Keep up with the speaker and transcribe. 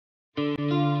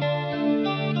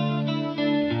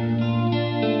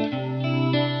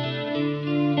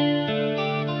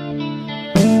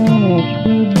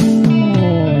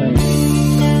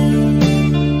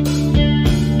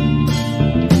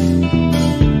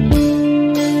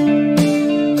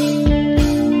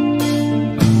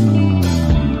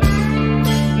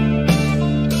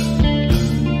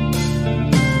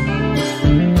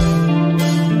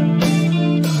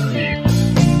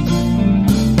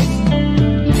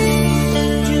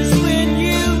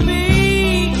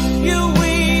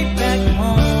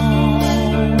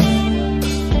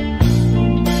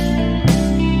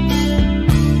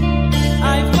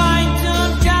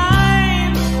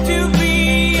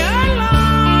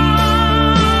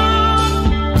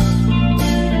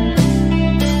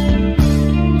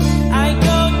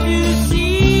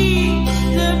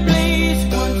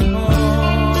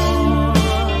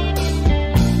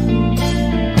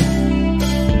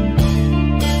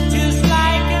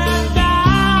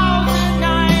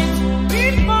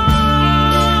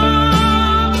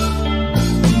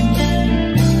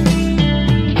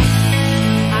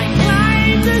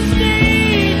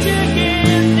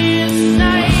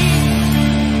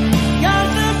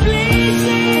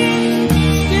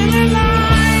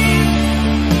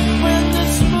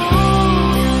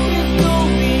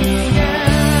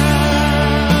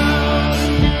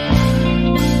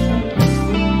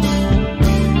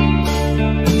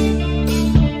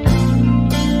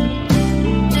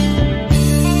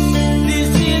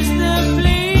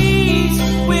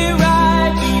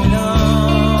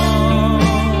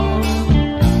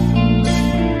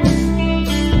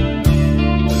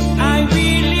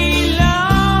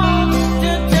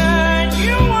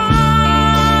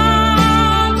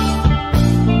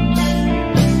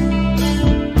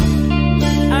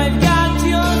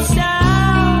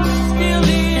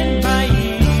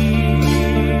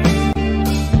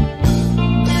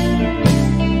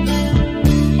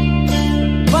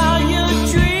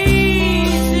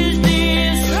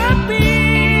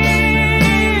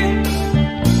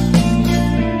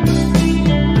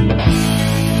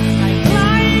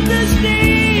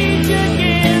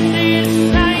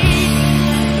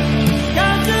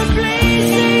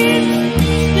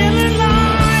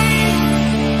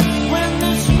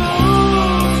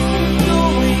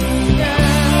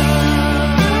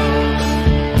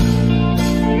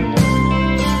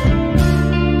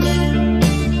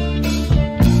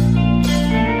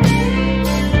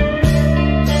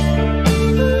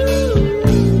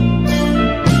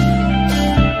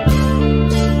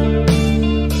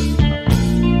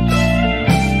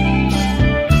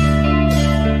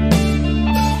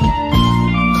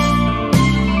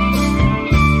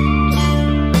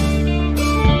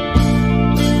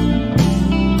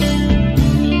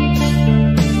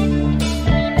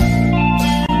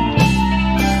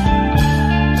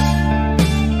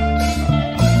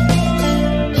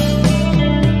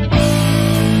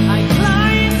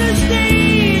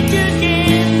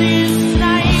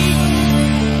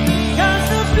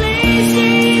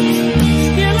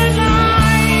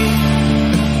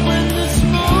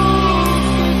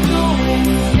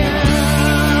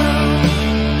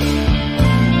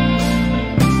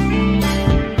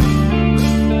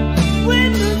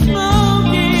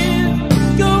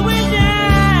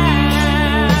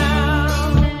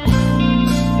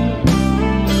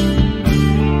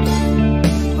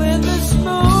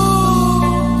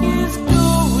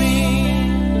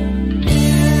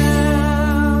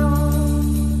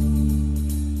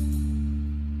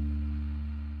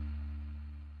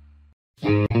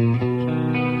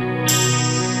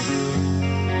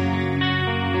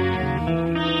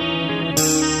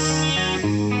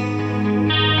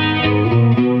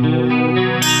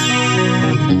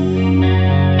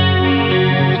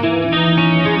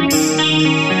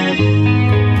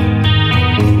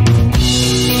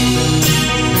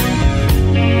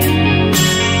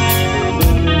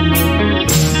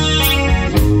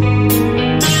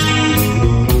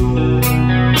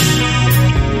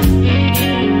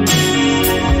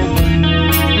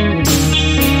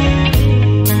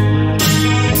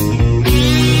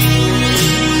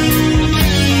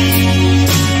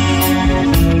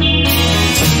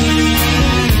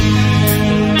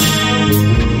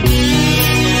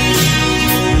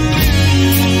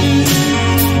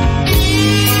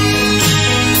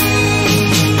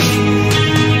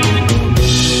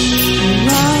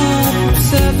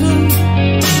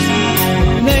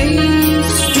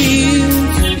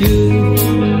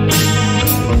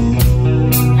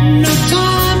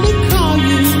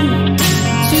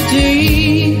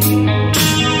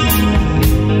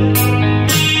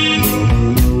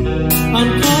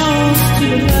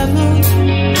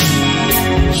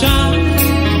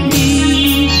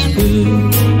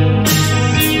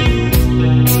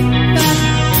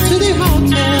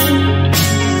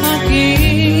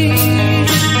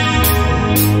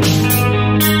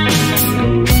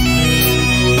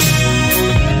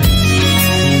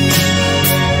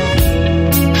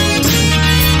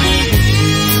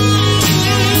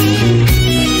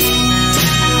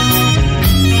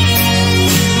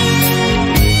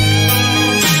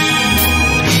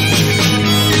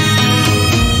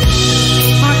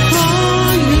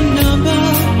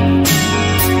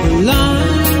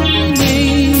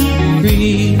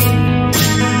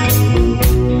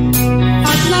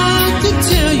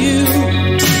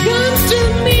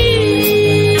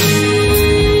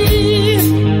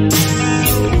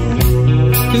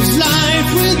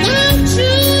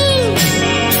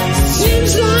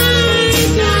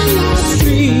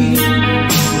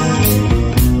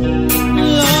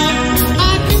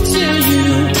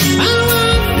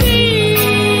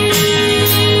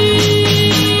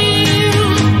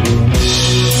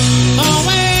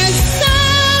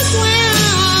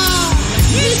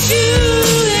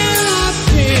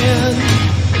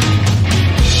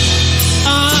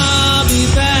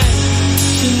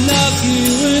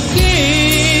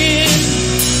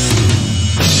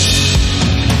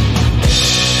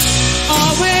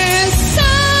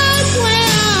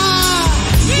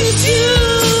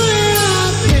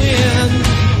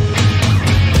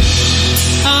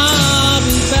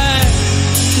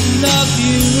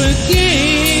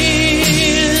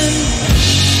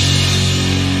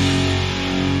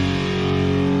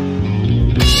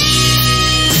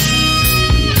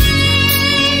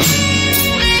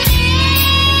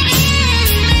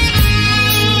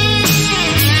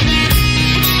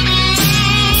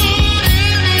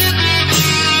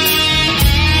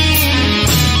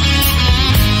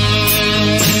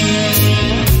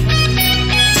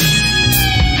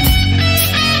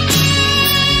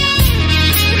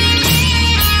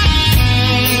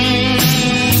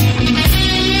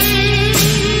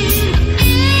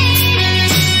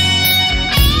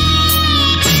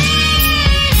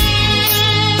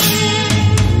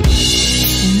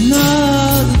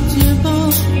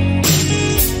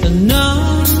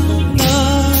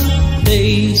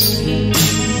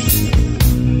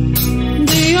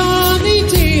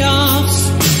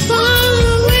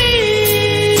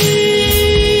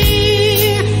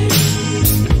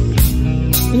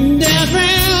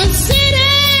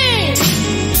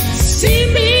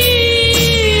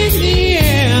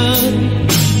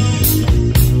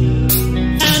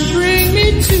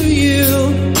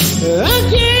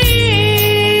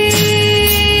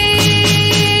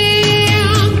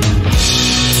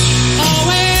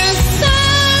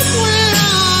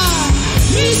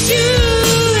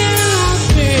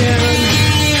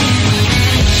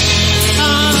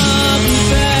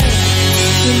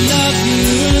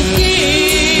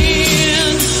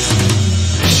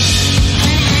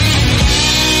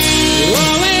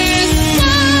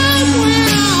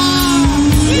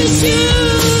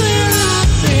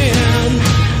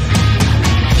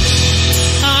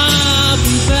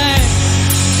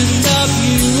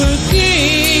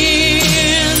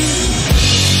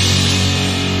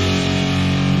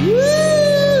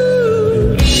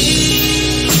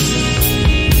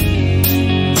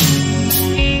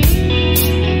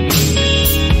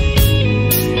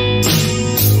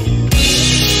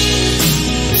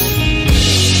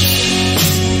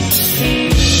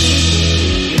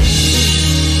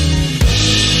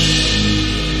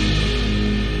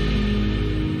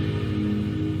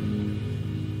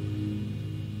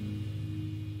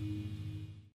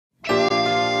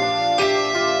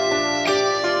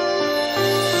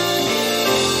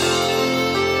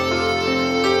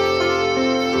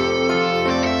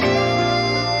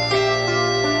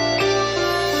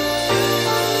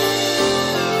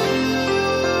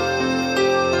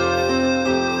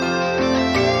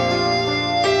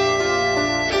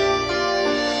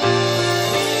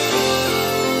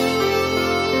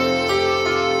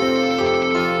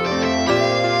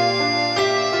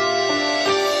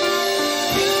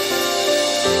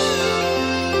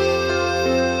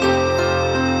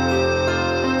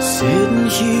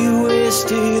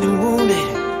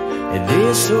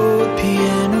old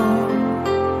piano,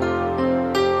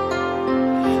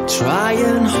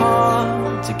 trying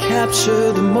hard to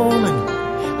capture the moment.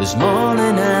 This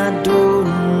morning I don't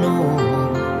know,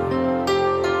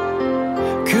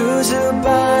 'cause a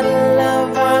bottle of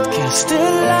vodka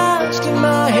still lodged in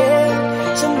my head.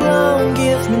 Some blonde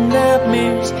gives me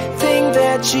nightmares, think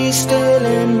that she's still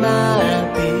in my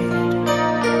bed.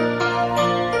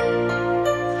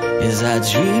 As I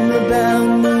dream about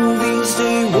movies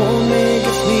they won't make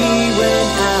of me when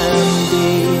I'm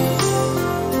dead.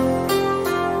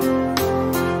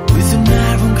 With an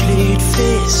ironclad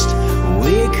fist,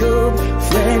 wake up,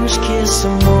 French kiss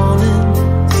the morning,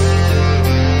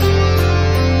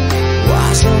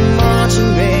 while some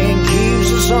marching band keeps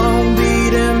a song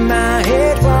beat in my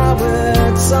head while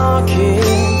we're talking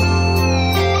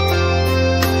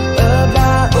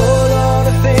about all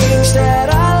the things that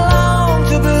I long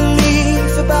to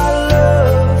believe about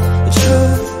love, the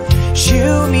truth you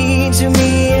mean to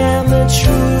me, and the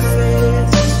truth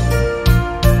is,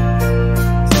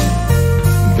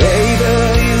 baby,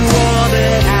 you are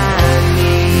that I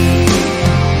need.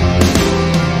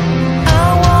 I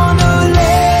wanna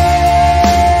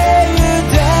lay you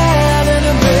down in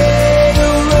a bed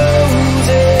of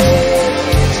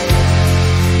roses.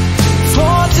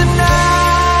 For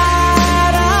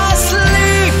tonight I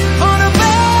sleep on a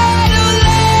bed of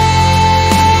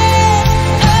lead.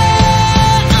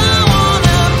 I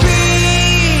wanna be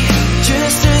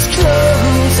just as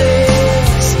close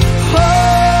as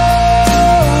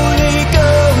Holy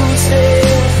Ghost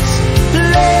is.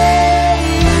 Lay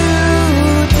you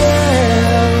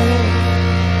down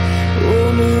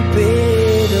on a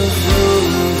bed of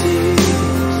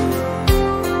roses.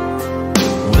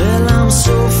 Well, I'm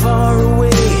so far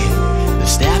away, the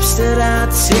steps that I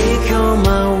take on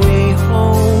my way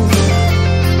home,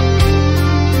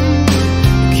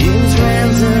 kings,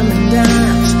 ransom, and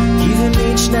dimes, given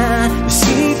each night to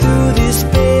see through this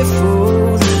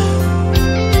barefoot.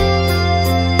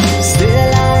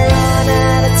 Still I run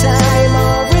out of time,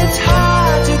 or it's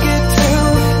hard to get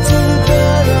through to the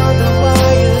bed of the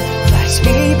wire. Flies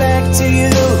me back to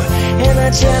you, and I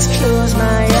just close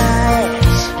my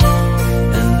eyes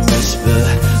and whisper,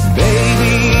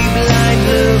 baby, blind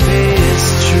love is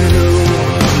true.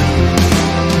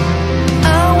 I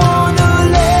wanna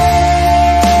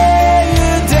lay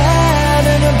you down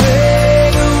in a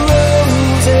bed of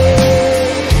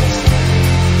roses.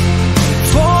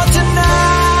 For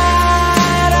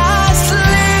tonight I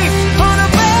sleep on a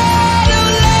bed of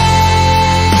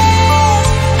lead.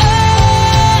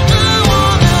 I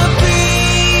wanna be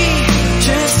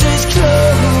just as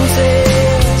close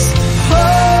as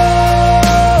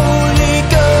Holy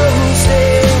Ghost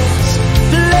is.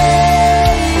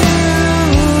 Lay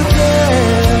you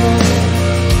down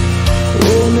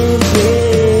on a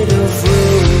bed of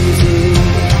roses.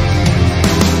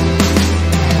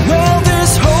 Well,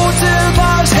 this hotel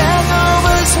bar's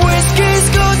hangovers, whiskey's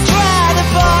go dry. The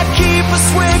barkeep a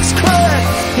swigs cut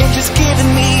and just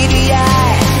giving me the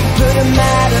eye. But I'm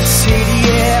out of city,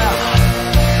 yeah.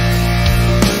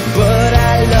 But I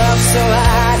love so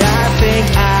hard, I think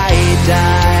I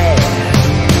die.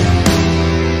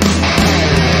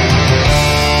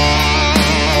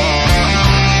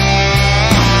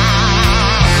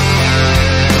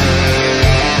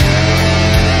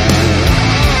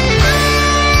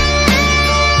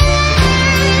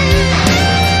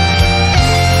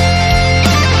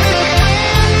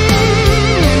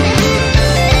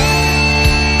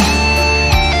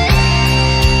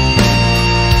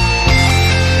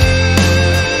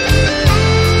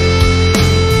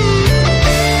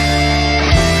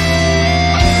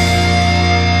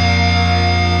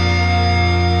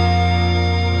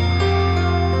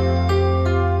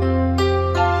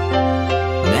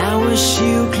 Now as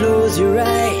you close your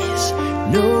eyes,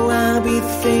 know I'll be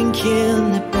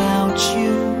thinking about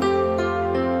you,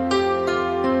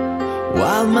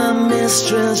 while my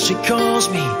mistress, she calls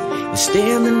me and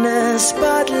stand in the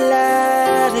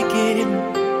spotlight again.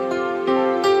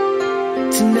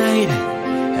 Tonight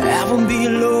I won't be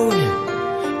alone.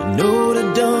 I know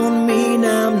that don't mean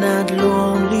I'm not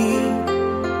lonely.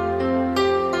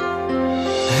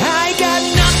 I got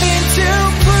nothing to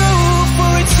prove,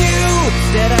 for it's you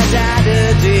that I died a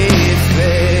day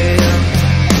fair.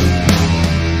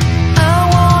 I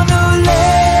wanna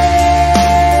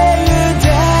lay you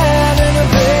down in a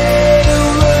bed of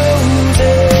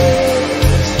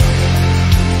roses.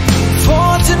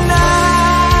 For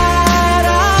tonight I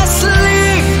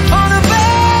sleep on a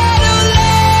bed of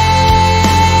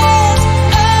lead.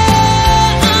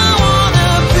 I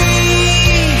wanna be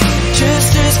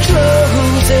just as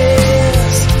close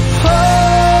as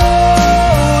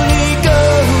Holy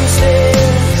Ghost.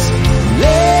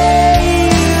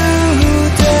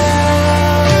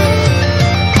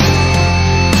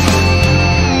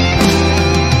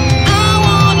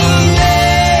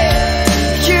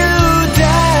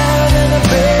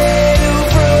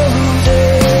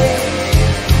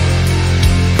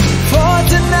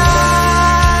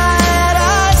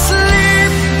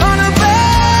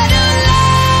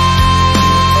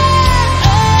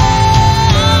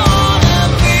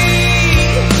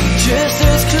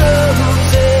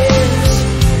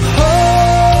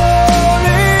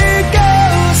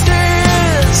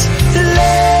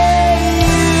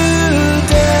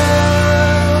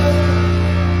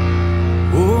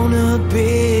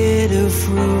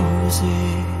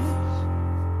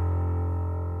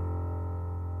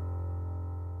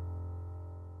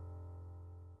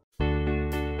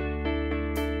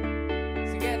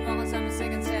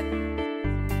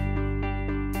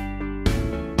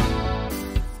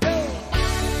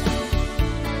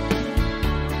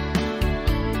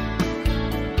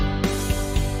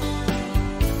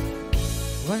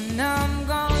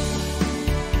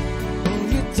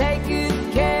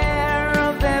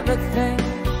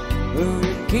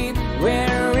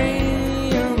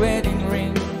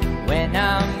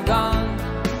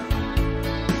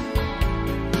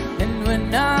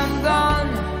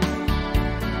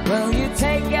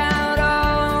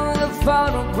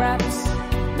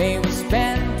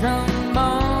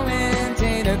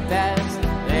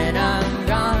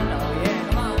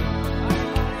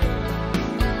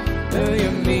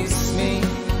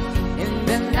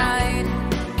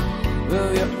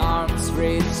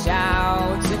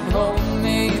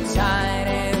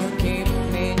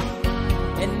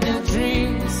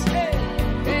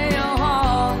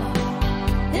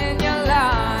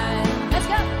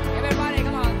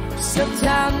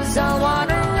 Sometimes I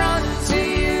wanna run to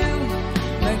you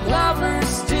like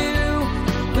lovers do,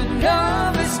 but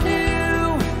lovers do.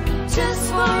 Just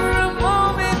for a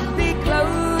moment be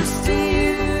close to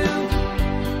you,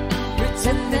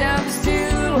 pretend that I'm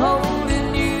still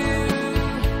holding you.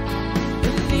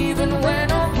 And even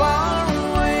when I'm far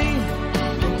away,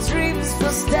 the dreams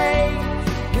will stay.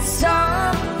 But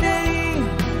someday,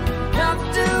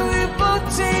 after we both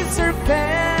chase our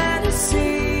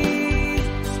fantasies,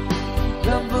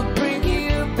 love will bring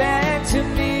you back to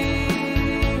me.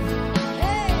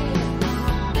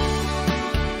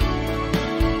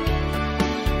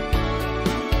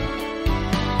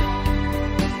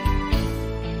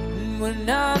 When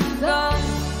I'm gone,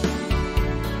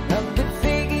 I've been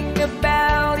thinking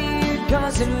about you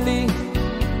constantly.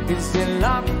 It's still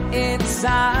locked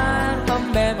inside my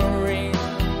memory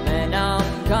when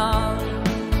I'm gone.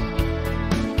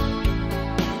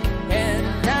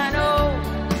 And I know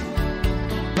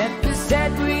that you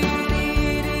said we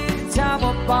needed time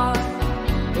apart,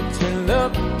 but your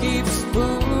love keeps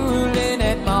pulling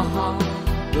at my heart,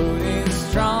 going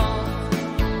strong.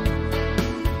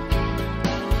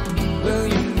 Will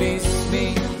you miss me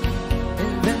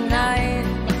in the night?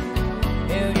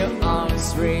 Will your arms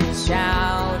reach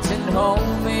out and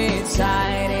hold me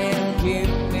tight and keep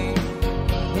me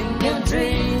in your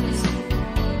dreams,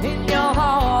 in your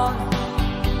heart,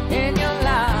 in your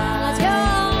life? Let's go!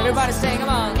 Everybody sing, come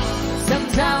on.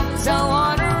 Sometimes I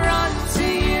wanna run to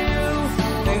you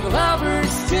like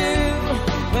lovers do,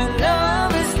 when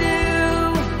lovers do.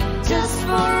 Just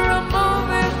for a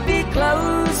moment be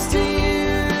close to you,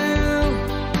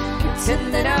 pretend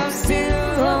that I'm still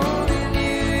holding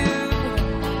you.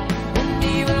 And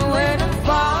even when I'm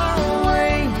far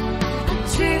away, the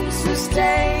dreams will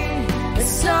stay. And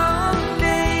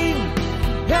someday,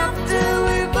 after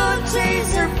we both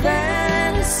chase our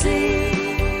fantasies,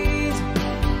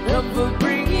 love will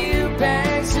bring you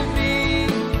back to me.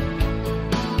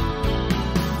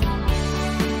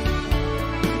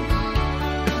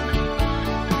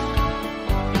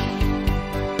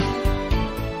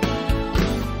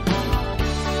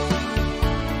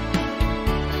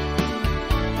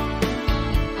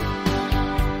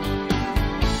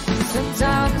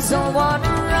 Sometimes I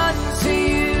wanna run to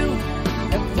you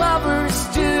like lovers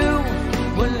do,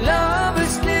 when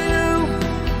lovers do.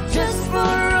 Just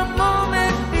for a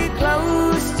moment be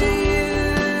close to you,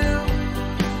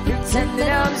 pretend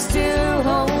that I'm still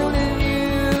holding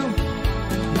you.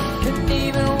 And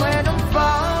even when I'm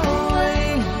far away,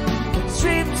 the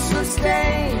dreams will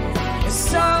stay. And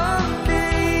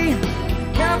someday,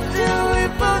 after we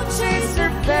both chase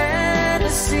our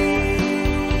fantasies,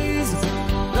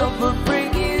 love will bring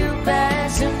you back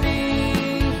to me.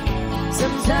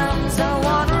 Sometimes I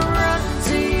wanna run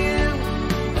to you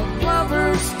like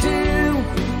lovers do,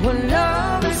 when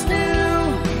lovers do.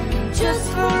 Just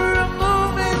for a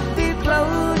moment be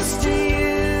close to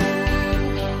you,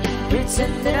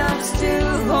 pretend that I'm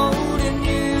still holding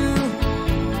you.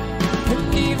 And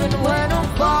even when I'm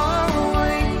far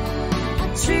away, the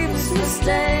dreams will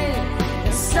stay.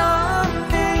 And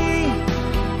someday,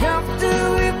 after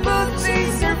we both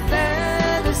chase our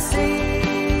fantasies,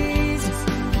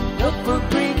 love will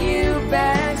bring you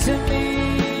back to me.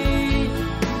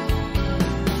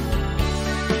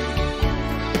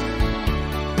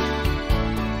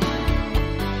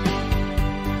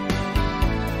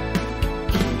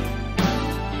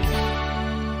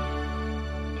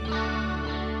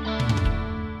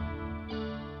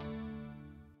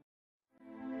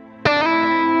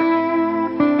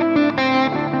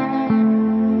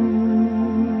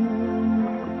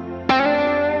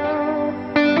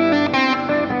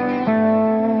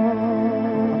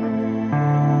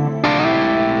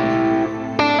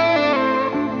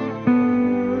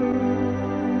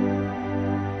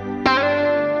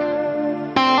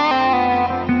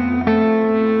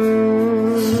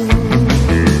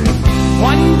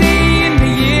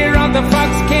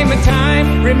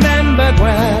 Remembered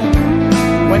well,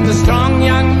 when the strong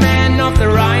young man of the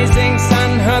rising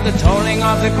sun heard the tolling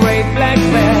of the great black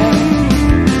bell.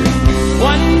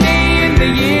 One day in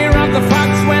the year of the fox,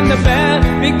 when the bell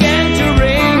began to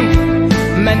ring,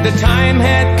 meant the time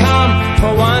had come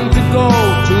for one to go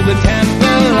to the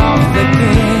temple of the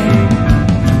king.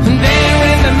 And there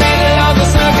in the middle of the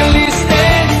circle he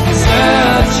stayed,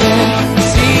 searching,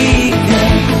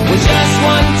 seeking, with just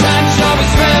one touch of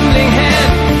his trembling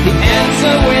hand, the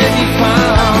answer will be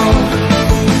found.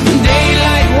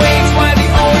 Daylight waits while the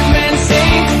old man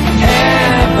sings,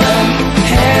 heaven,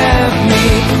 help me.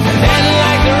 And then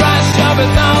like the rush of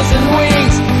 1,000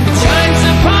 wings, it shines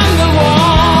upon the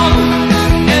wall.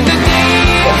 And the day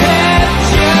had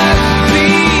just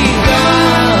begun.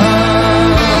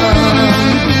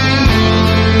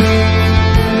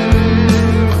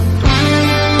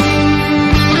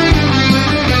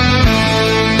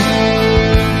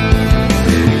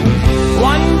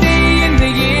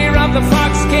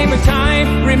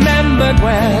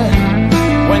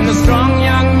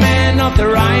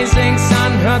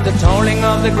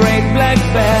 of the great black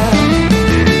bear.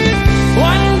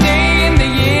 One day in the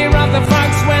year of the fox,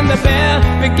 when the bell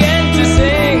began to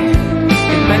sing,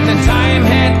 it meant the time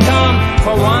had come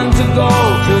for one to go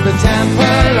to the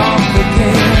temple of the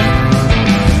king.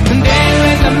 And there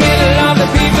in the middle of the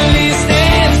people he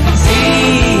stands,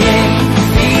 seeing,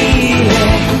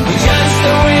 feeling, just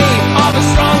the wave of a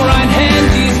strong right hand,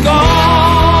 he's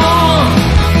gone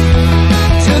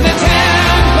to the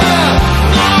temple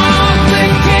of the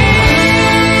king.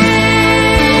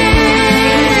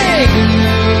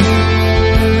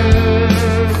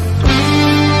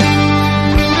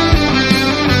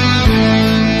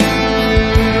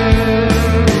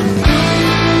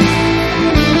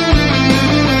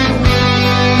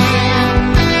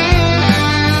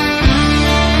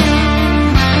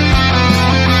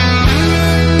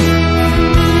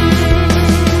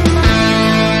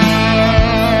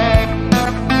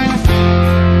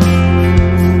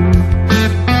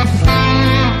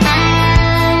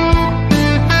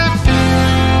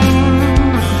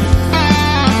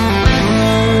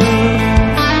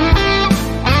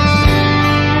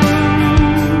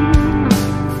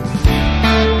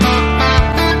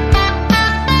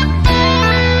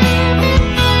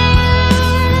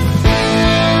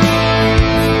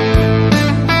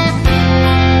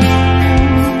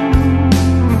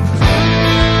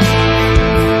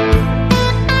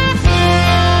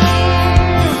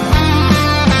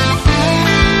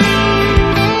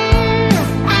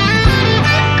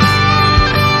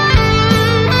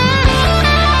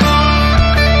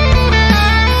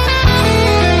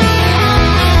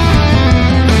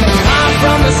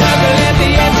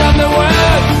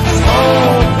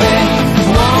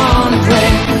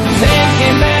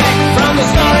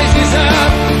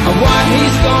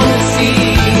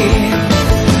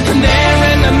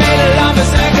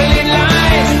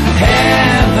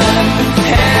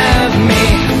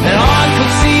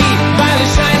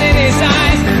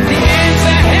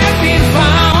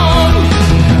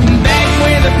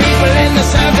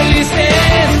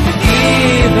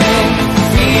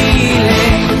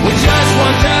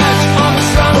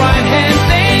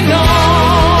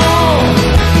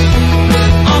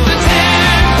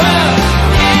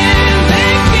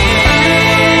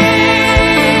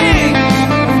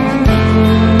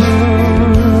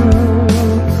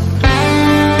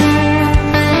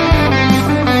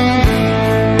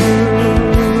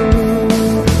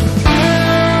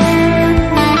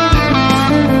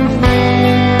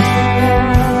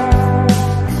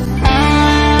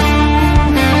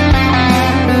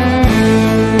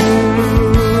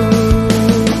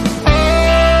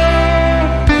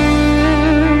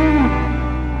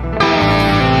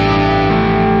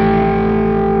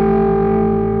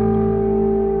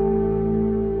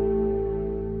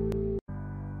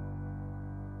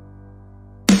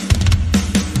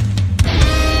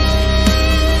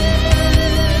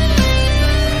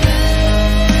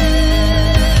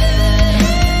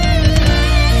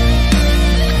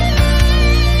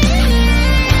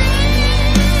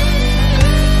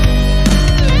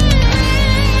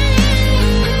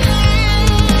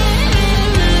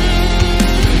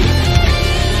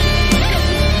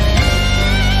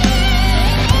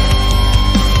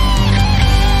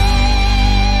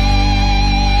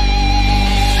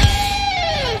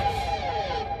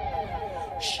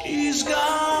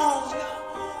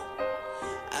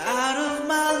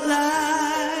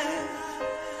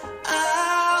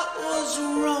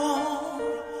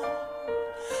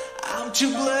 To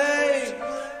blame,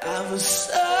 I was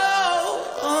so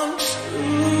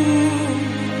untrue.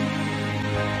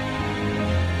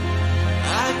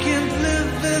 I can't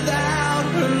live without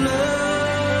her love.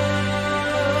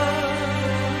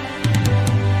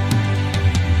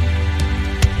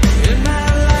 In my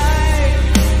life,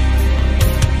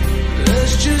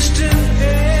 there's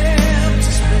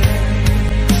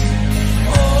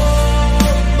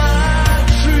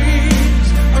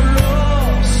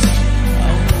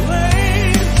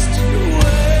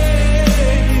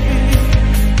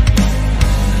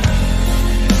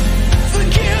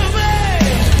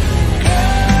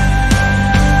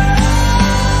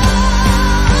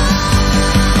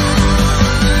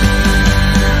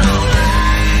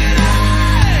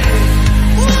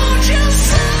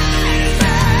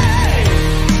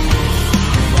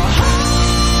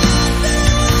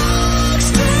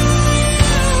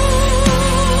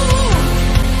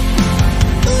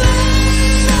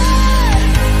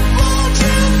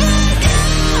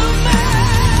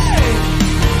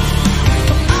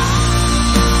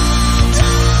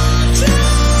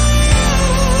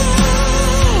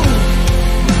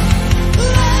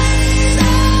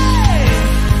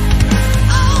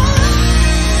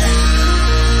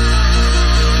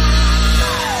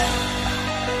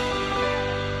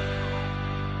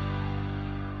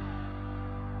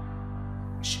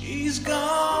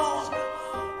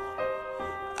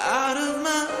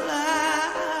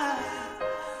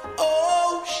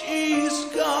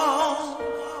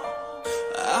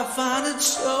find it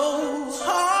so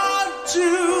hard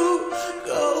to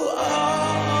go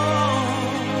on.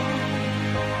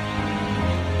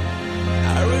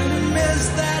 I really miss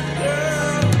that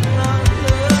girl I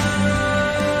love.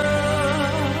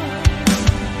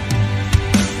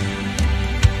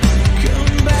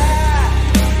 Come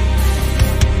back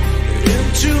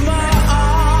into my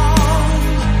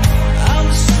arms.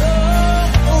 I'm so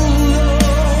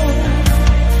alone.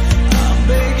 I'm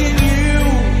begging you.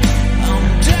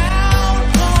 I'm down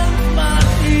on my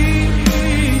knees.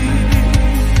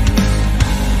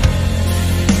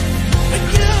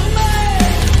 Give me,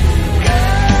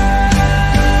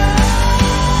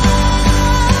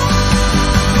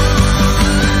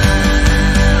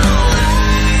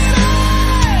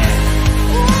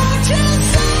 won't you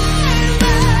save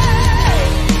me?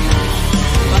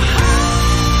 My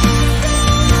heart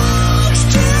belongs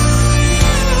to you.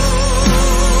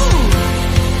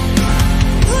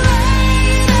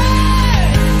 Lady,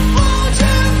 won't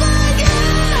you forgive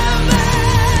me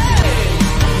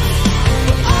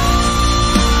for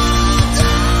all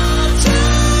done to you?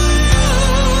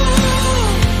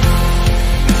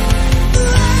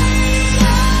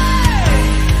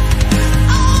 Won't you save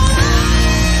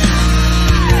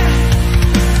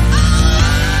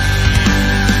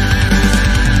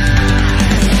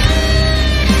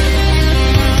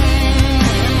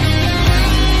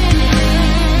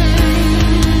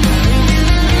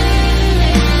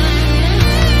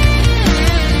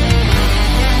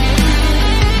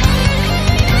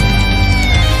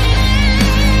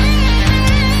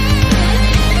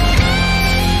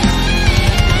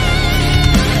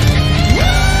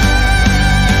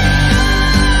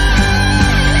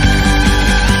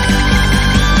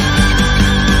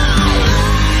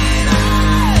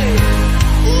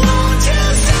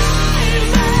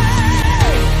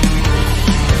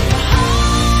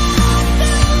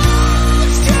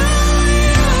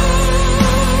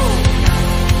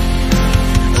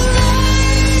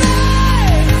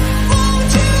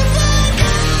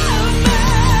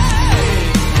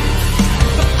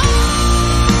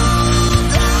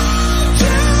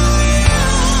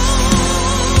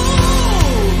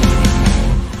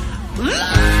My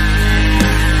heart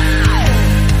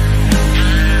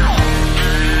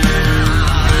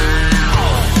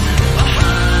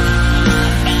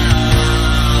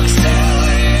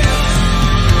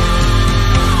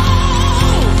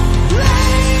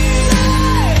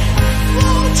belongs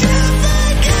to you. Lady, won't you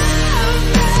forgive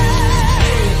me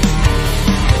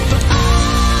for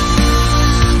all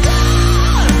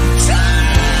done to you?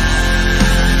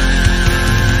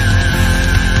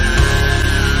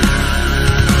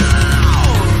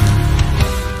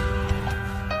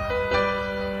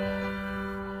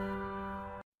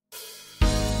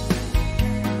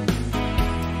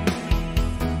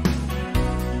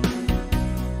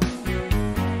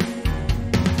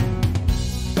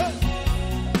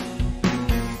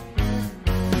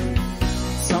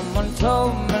 Someone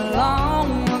told me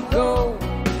long ago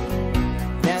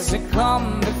there's a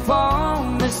calm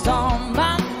before the storm.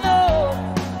 I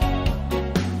know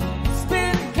it's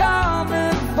been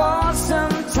coming for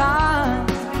some time.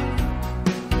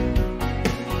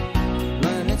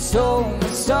 When it's over,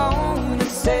 to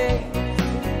say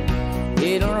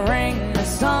it'll rain the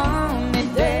sunny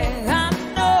day. I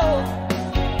know,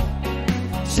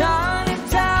 shining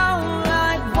down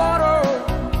like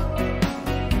water.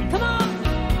 Come on.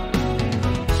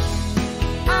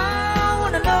 I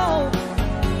wanna know,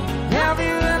 have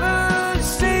you ever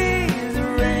seen the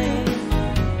rain?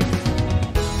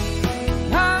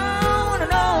 I wanna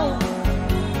know,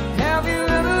 have you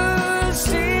ever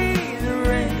seen the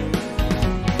rain?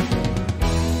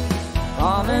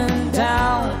 Falling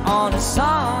down on a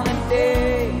sunny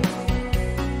day.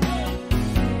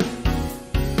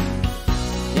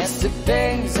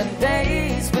 Yesterdays and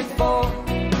days before,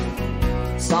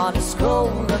 sun is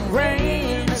cold and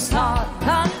rain is hot.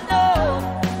 I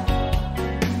know,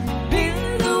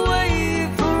 been the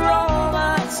way for all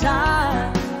my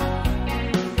time.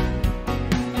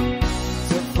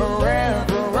 So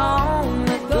forever on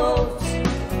it goes,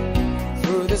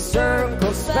 through the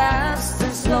circles fast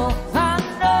and slow. I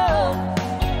know,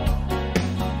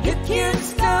 you can't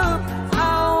stop,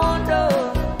 I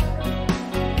wonder.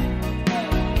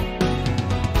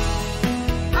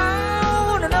 I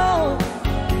wanna know,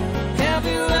 have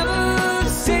you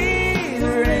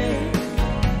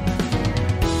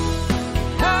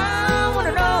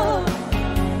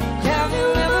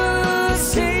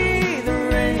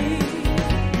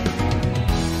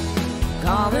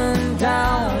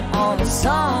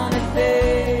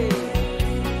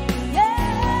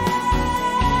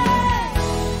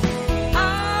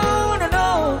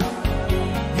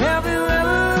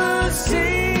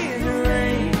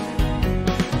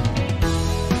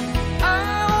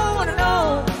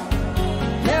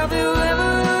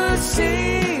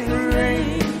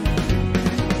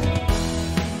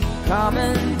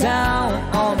coming down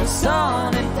on a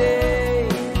sunny day.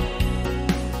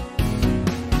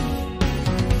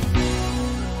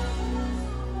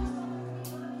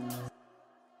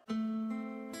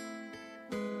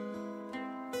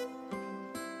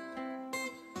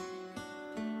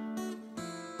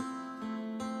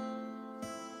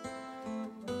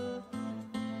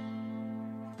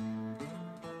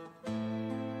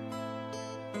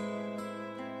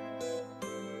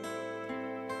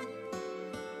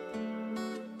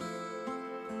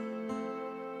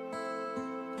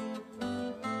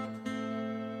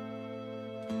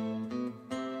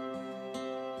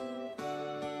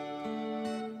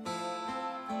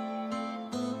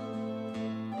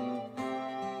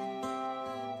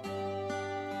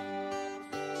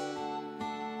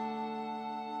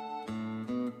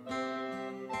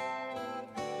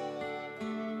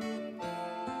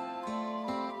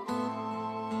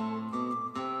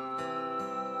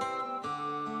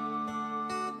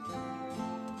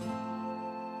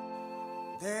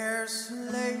 There's a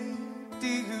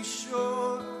lady who's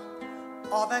sure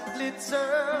all that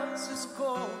glitters is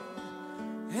gold,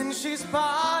 and she's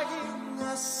buying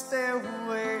a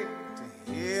stairway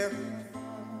to heaven.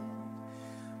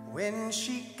 When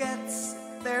she gets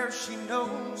there, she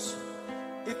knows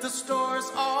if the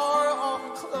stores are all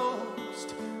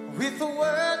closed, with the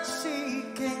word she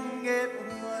can get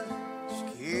what she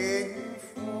came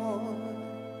for.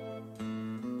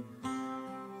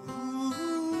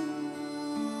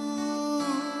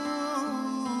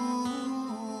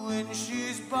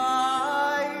 She's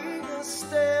buying a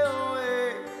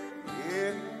stairway,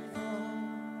 yeah.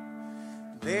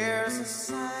 There's a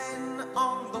sign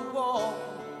on the wall,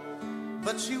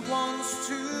 but she wants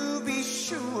to be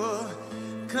sure,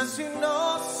 'cause you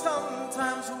know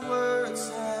sometimes words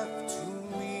have two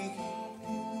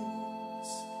meanings.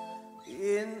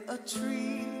 In a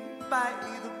tree by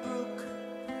the brook,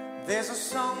 there's a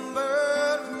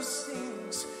songbird who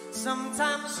sings.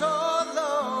 Sometimes all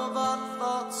of our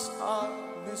thoughts are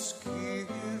misgiven.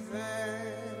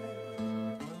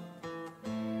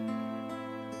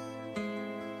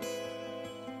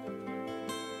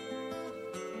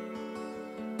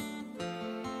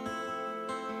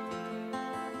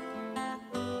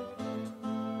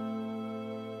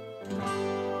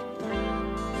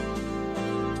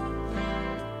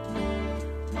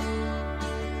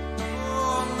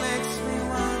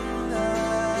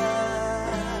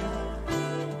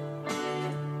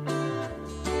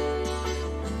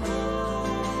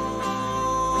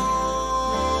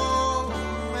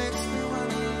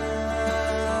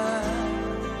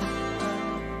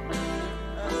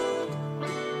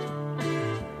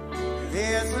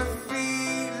 There's a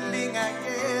feeling I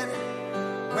get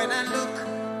when I look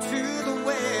to the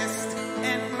west,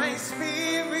 and my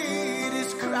spirit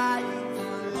is crying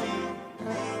for leaving.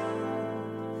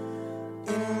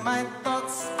 In my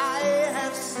thoughts I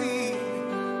have seen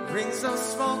rings of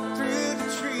smoke through the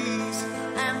trees,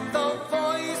 and the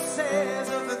voices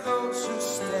of those who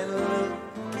stand looking.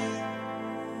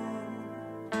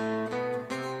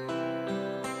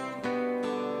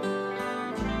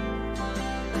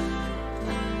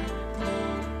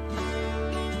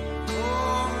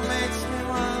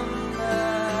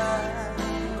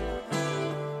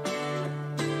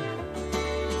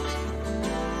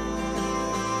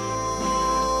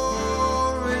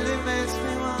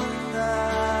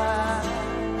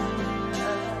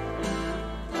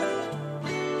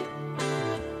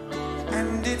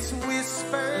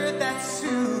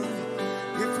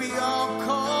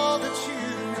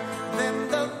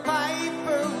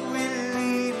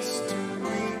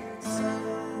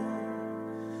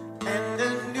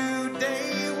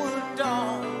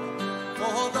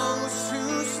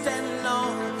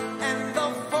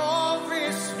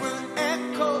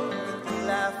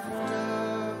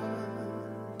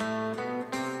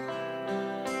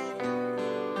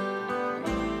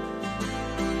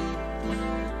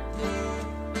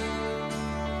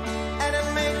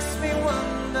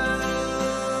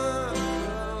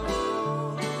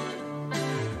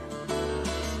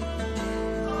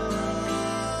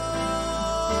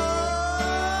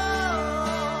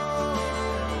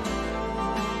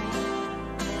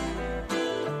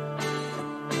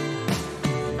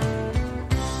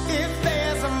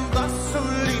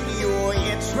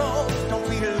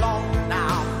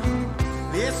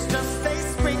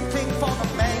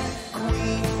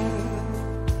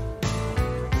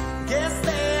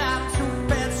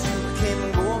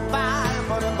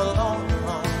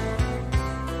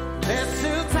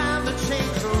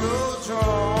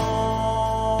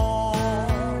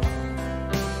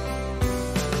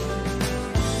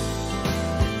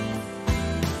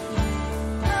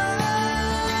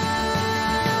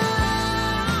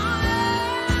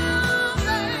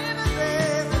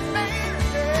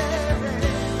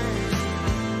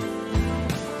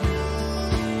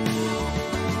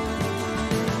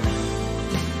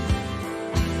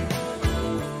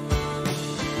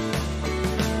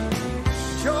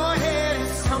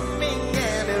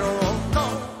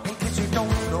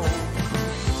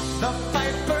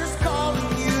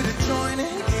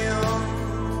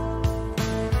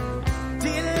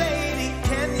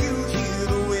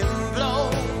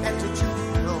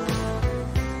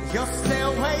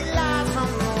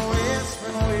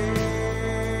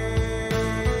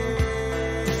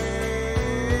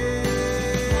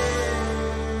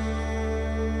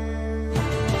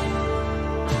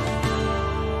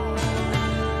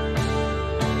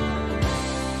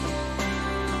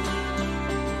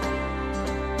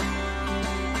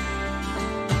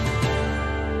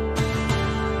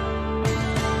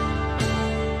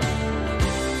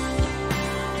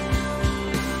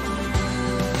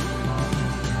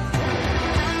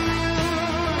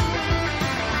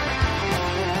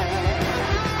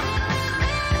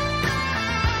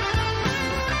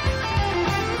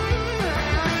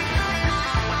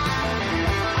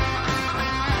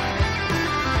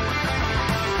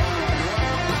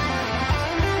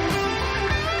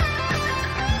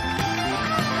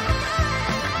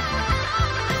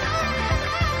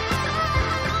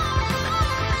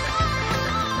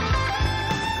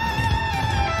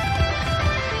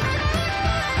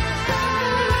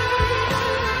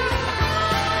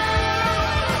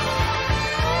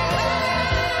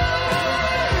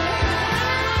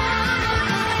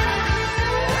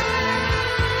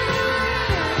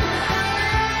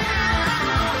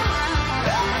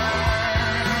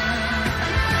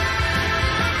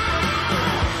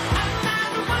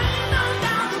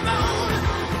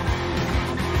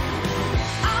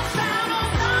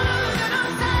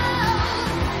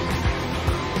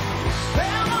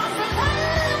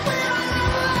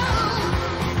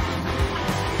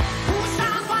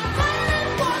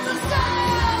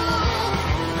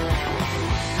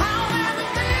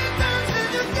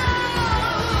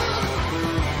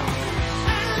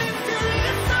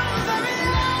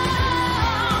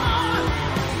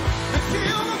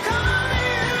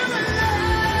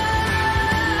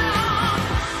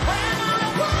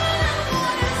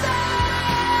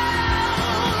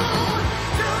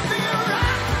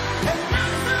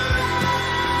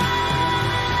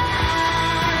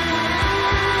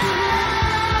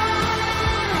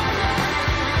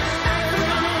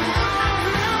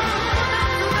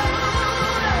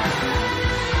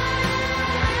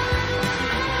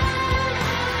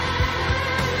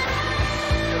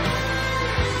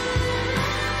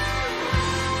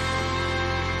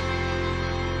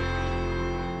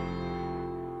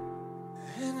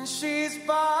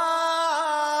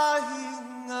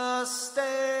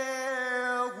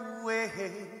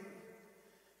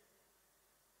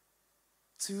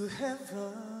 to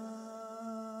heaven.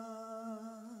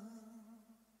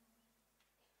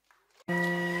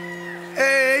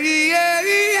 Hey, yeah,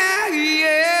 yeah,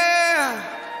 yeah.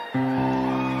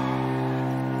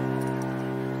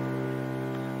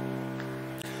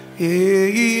 Yeah,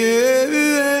 yeah,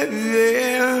 yeah.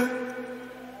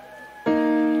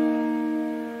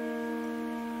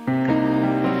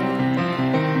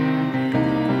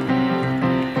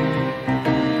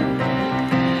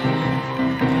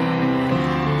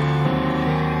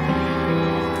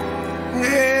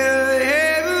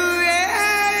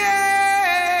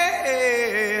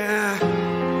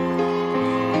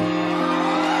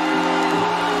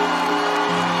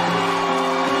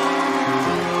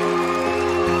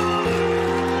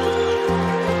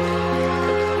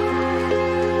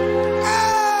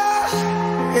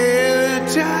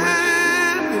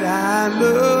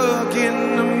 Look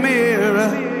in the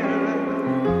mirror,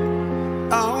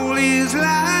 all these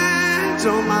lines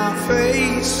on my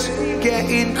face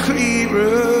getting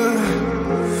clearer.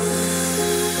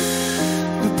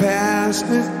 The past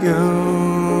is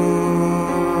gone.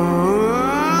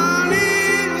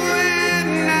 Even when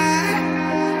night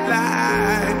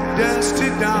like dusk to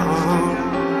dawn,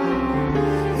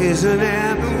 isn't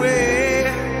that the way?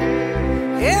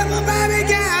 Everybody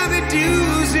got the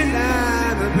dues and I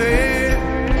the pay.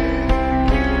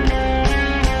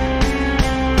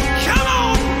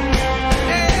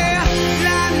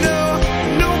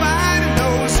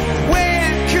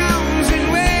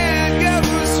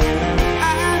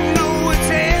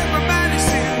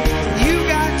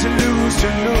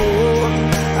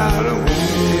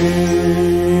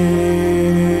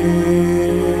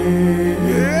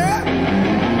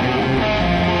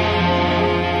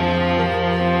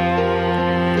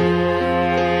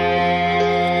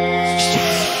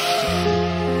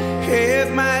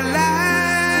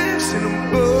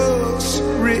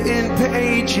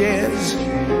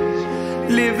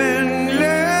 Living,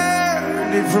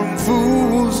 learning from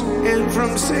fools and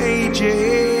from sages.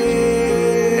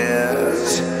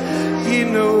 You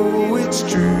know it's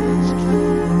true.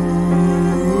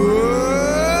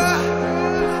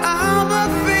 All the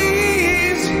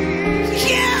things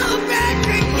get back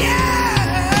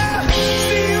together.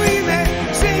 Sing with me,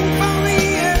 sing for me,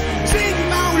 sing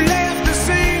for laughter,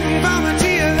 sing for the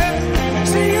tears.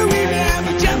 Sing with me,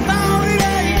 but jump on it,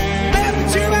 never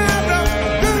to my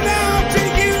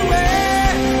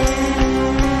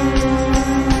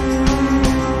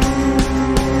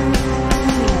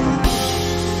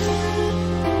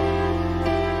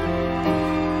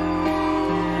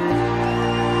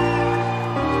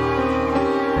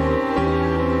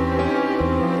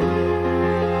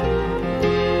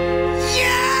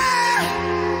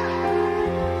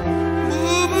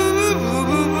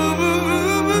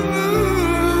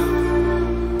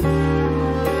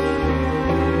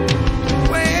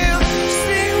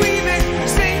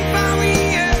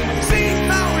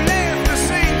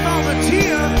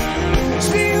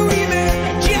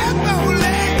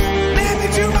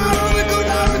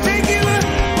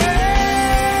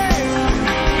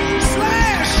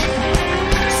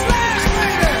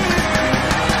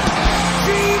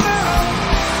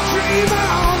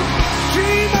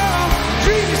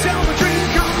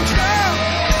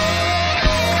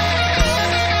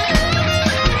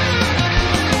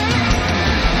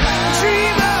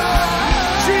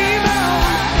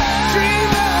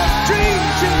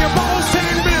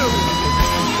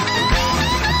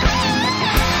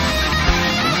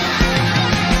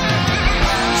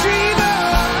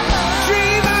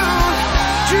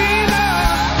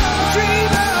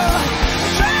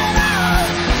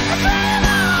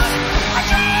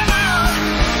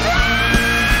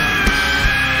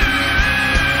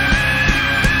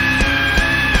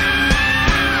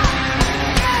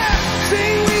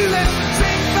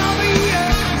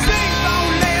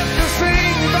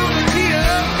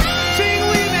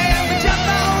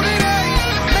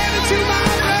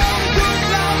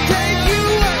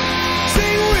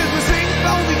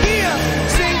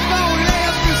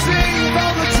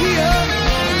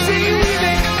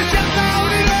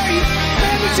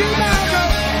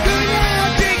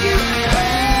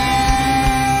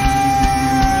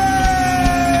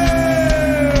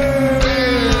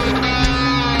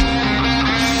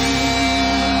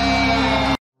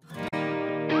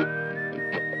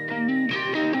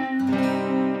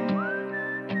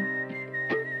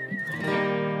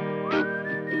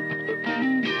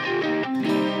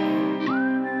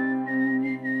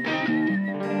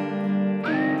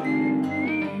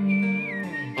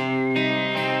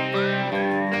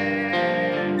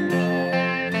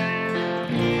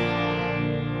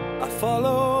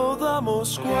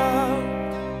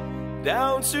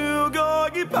down to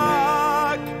Gorky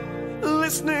Park,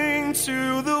 listening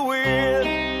to the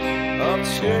wind of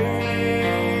change.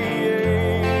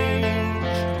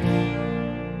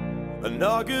 An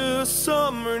August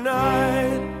summer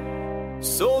night,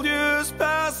 soldiers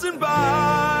passing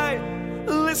by,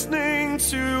 listening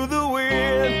to the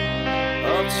wind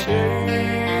of change.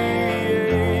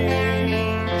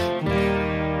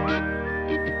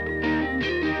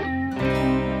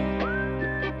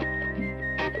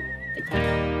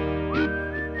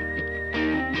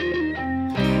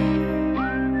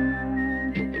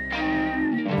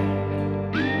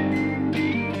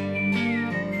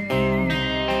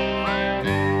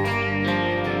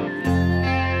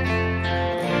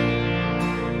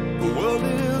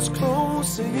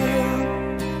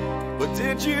 But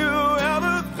did you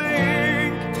ever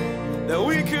think that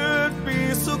we could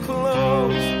be so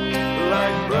close,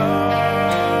 like brothers?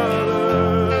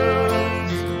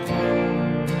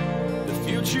 The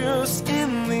future's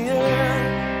in the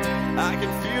air, I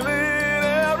can feel it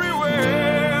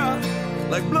everywhere,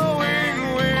 like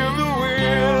blowing with the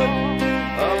wind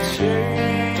of change.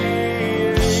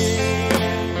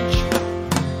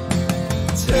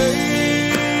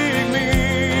 Take me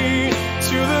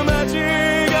to the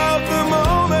magic of the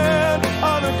moment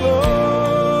on a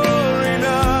glory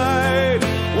night,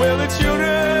 where the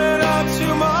children of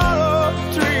tomorrow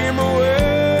dream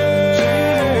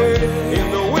away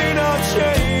in the wind of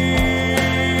change.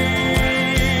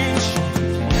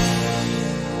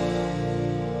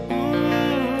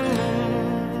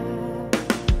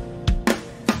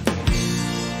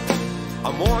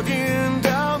 I'm walking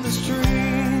down the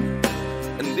street,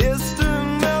 and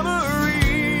distant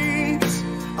memories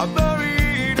are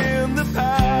buried in the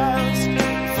past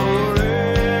forever.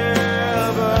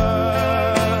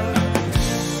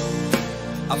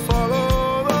 I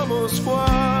follow the Moskwa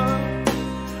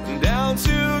down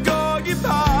to Gorky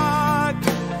Park,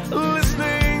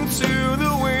 listening to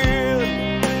the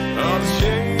wind of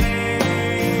change.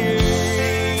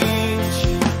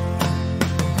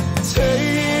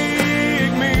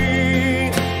 Take me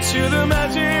to the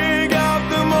magic of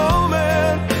the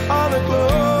moment on a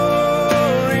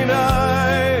glory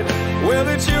night, where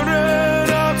the children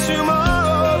of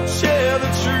tomorrow share the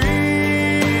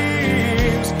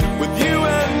dreams with you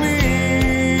and me.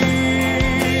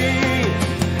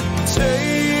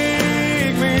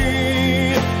 Take me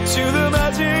to the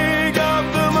magic of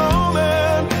the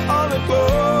moment on a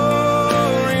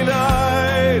glory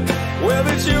night, where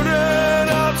the children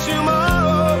of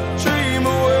tomorrow dream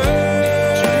away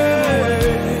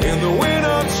in the wind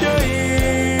of change.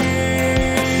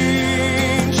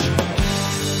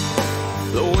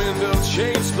 The wind of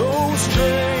change blows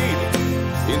straight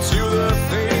into the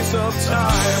face of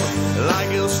time, like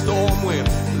a storm wind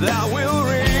that will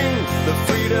ring the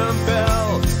freedom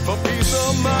bell for peace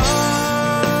of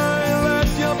mind. Let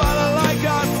your body like I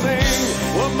sing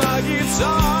what my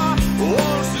guitar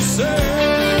wants to say.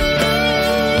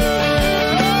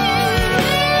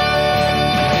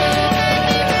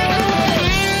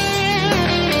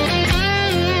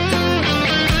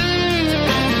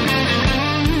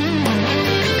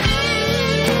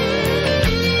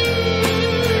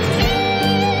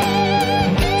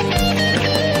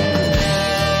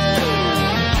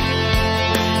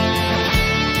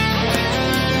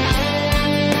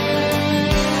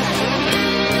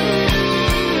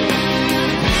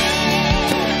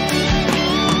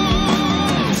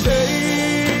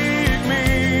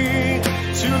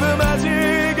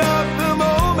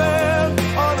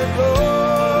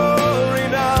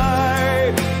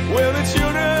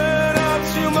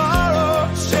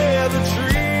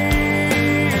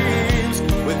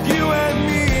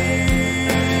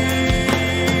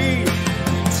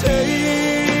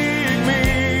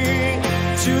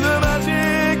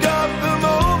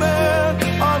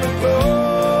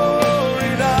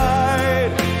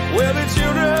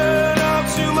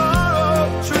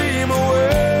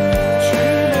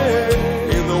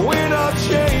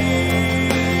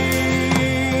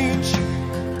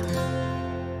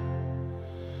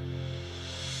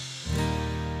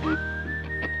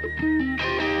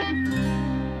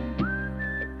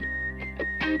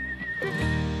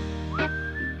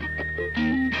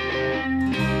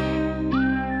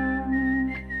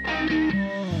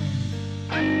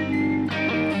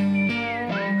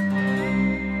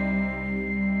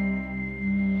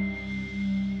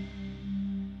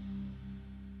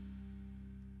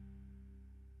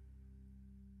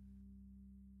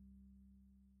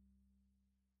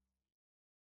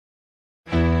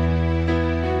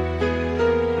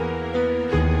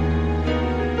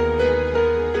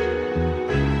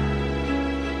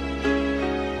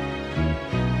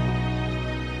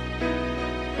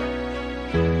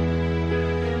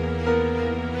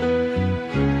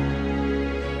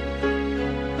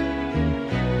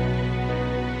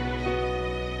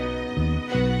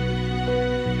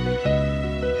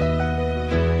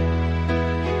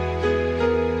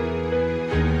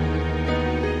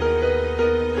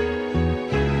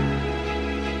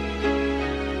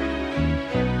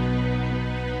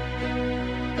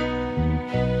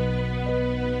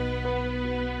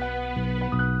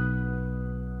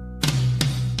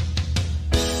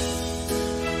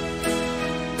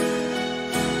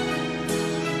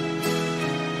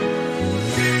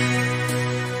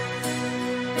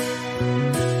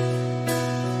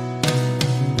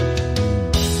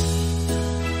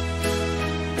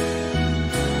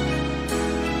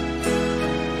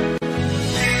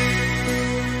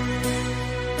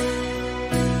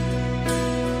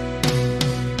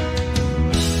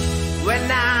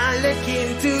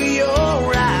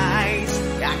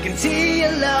 be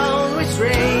alone with rain.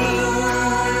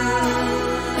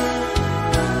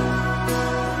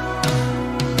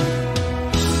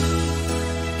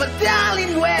 But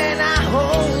darling, when I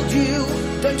hold you,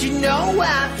 don't you know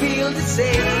I feel the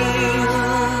same?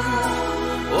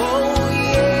 Oh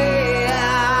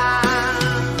yeah.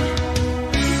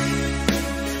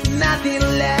 Nothing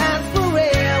lasts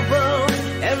forever,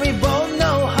 and we both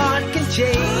know heart can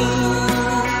change.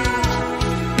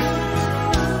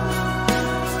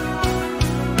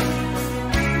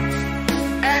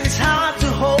 And it's hard to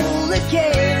hold a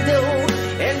candle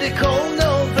in the cold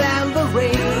November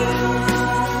rain.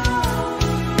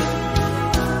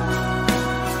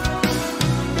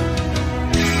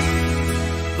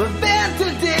 We've been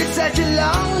through this such a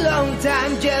long, long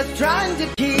time, just trying to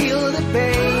kill the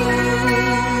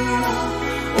pain.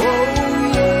 Oh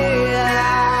yeah.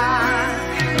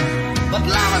 But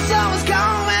love is always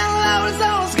coming, love is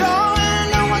always going.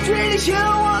 No one's really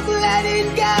sure what to let it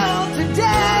go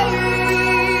today.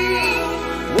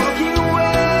 Walking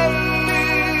away.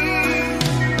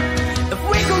 If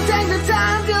we could take the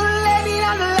time to let it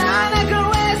on the line, I could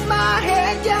rest my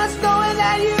head just knowing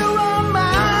that you are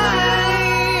mine.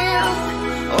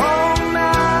 Oh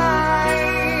mine.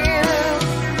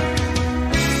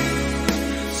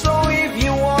 So if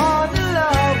you want to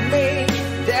love me,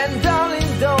 then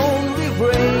darling, don't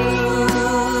refrain.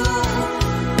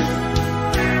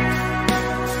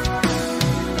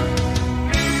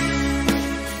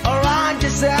 Or I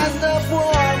just end up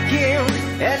walking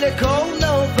in the cold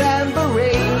November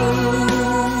rain.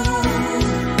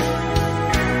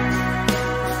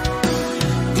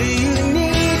 Do you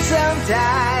need some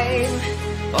time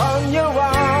on your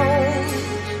own?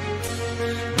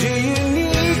 Do you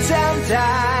need some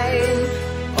time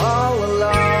all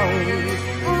alone?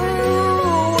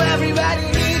 Ooh, everybody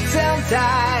needs some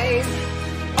time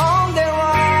on their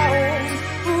own.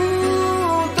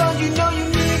 Ooh, don't you know you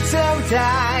need some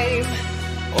time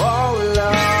all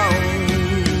alone?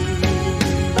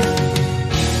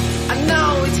 I know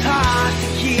it's hard to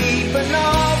keep an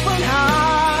open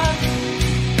heart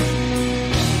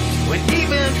when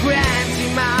even friends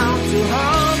seem out to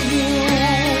harm you.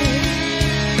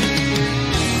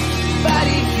 But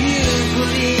if you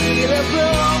could heal a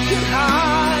broken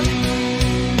heart,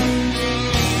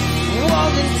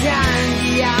 won't the time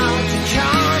be out to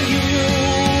charm you?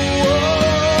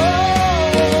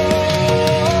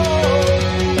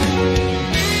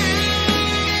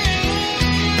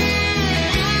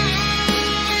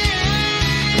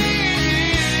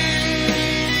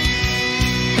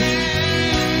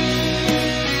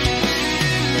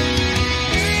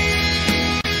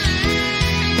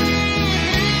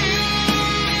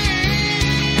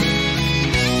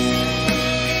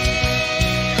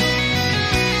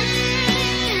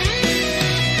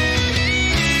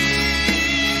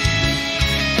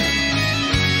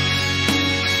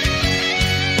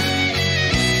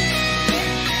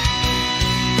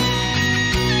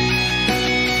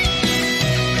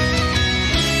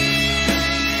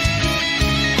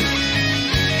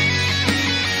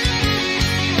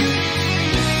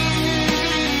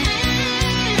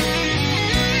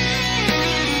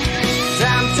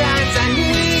 Sometimes I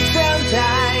need some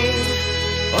time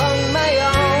on my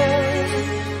own.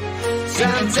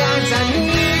 Sometimes I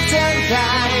need some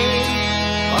time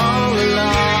all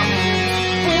alone.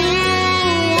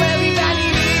 Ooh, everybody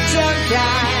needs some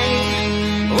time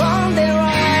on their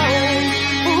own.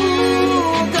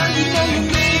 Ooh, don't you know you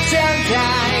need some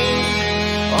time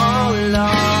all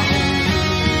alone?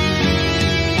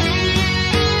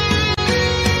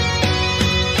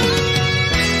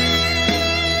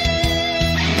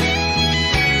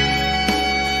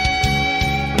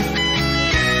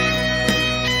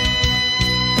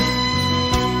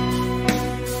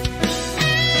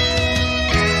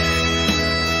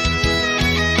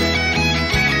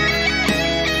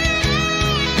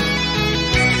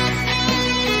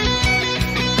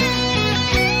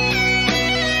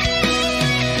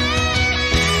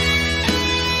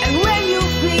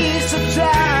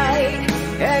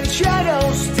 And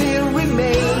shadows still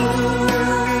remain.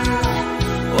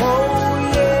 Oh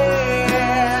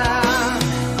yeah.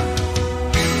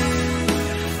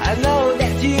 I know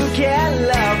that you can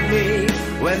love me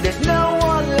when there's no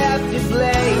one left to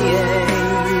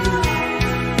blame.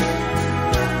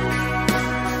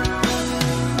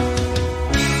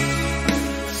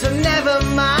 So never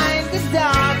mind the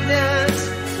darkness,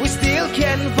 we still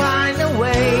can find a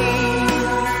way.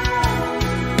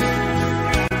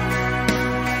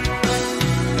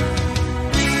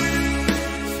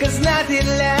 Nothing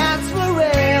lasts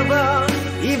forever,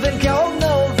 even cold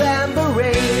November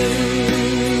rain.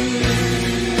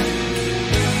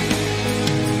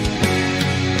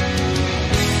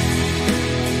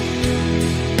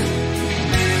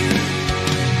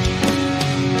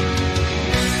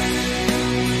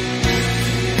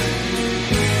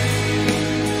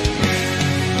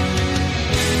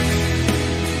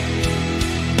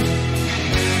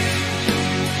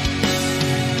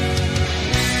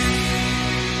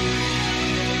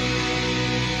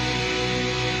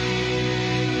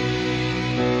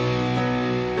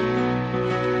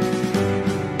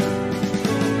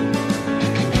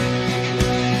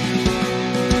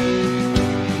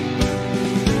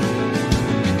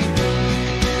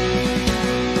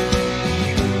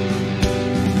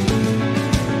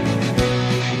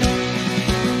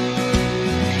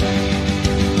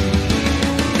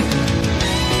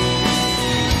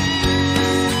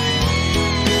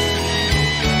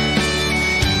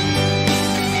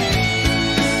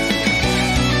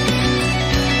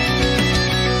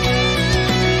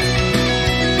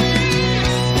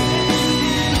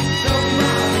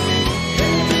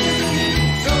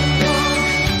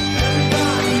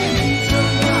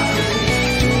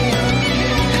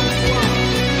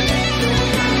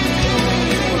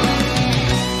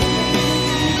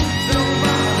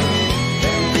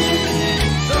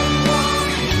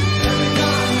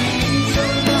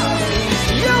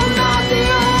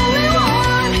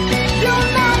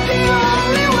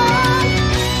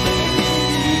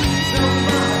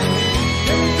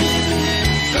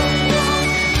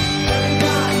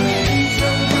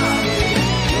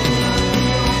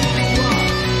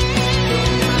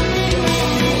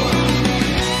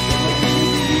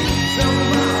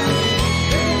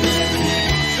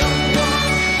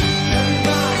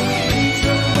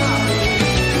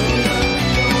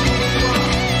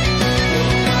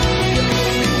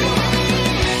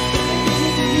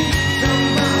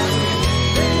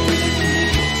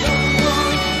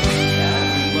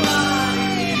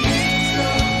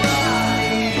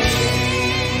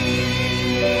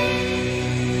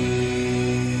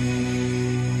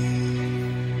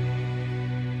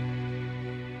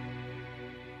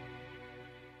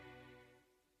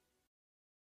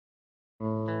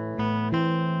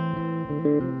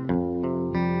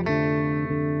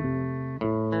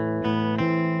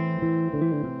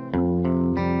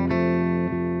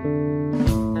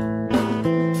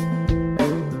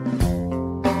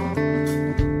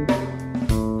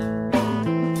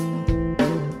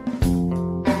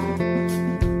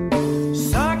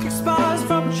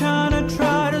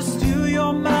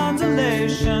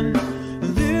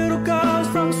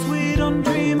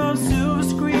 of silver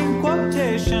screen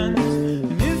quotations.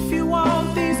 And if you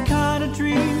want these kind of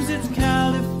dreams, it's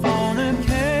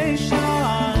Californication.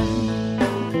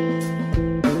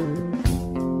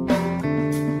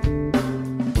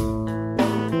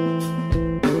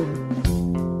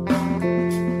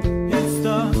 It's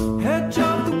the edge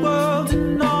of the world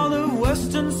in all of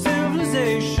Western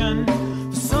civilization.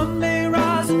 The sun may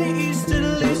rise in the east, at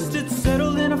least it's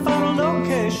settled in a final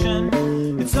location.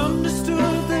 It's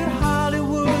understood that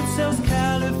Hollywood sells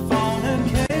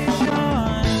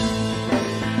Californication.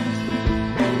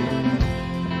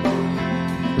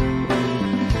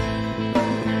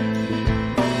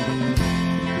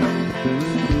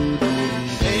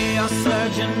 They are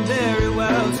surgeon very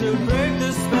well to break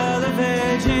the spell of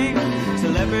aging.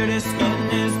 Celebrity skin,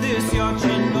 is this your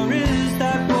chin or is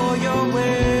that for your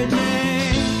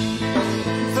wedding?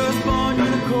 Firstborn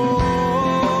unicorn,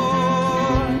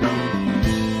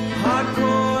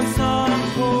 hardcore son of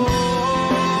porn.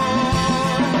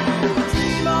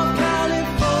 Dream of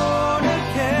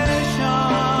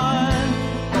Californication.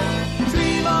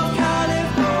 Dream of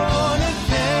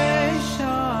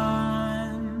Californication.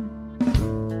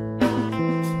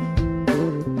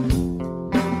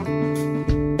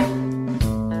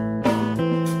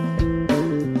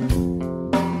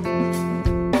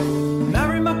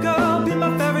 Marry my girl, be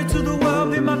my ferry to the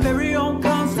world, be my very own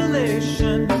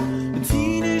constellation. A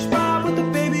teenage bride with a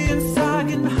baby inside,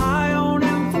 getting high on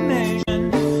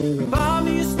information. Buy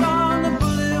me a star on the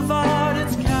boulevard,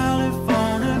 it's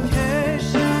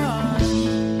Californication.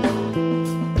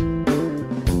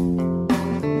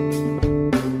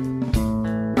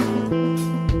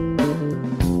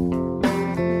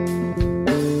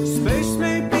 Space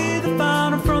may be the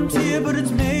final frontier, but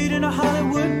it's made in a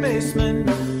Hollywood basement.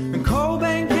 And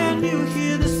Cobain, can you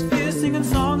hear the sphere singing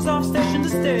songs off station to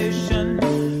station?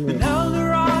 And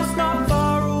Eldorad's not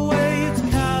far away, it's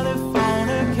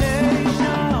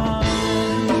Californication.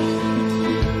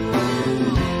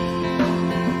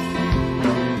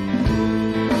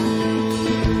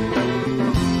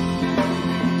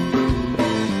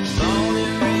 Born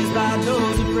and raised by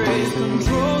those who praise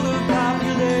control the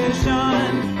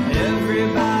population.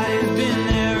 Everybody's been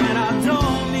there and I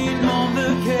don't need no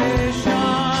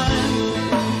vacation.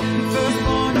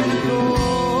 Firstborn unicorn,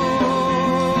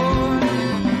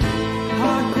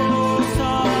 hardcore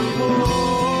son of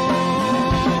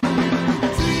porn.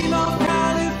 Dream of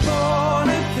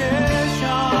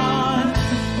Californication.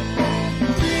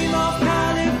 Dream of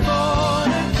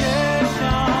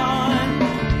Californication.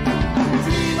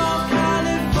 Dream of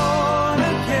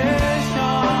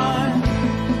Californication.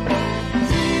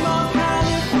 Dream of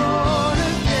Californication.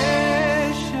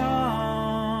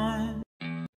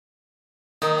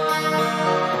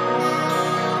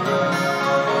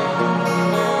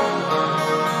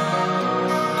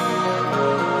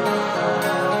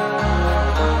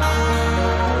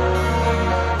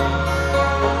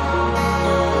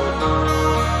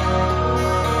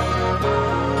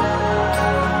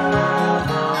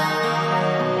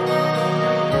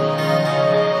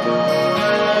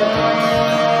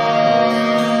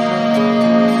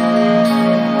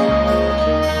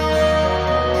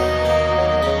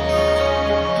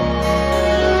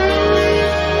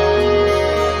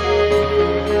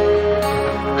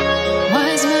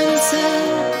 Wise men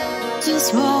said,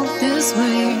 just walk this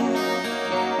way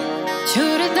to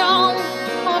the dawn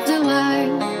of the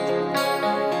light.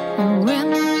 And when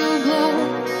you glow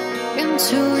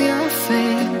into your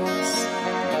face,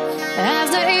 as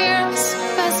the years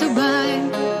pass you by,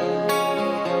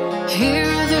 hear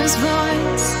this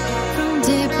voice from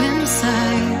deep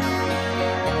inside.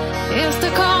 It's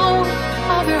the call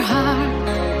of your heart.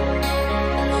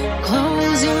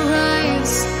 Close your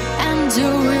eyes and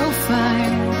you will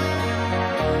find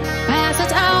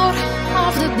passage out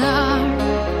of the dark.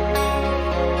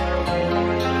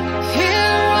 Here I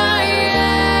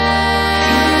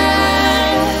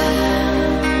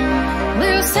am.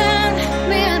 Will you send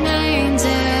me an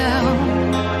angel?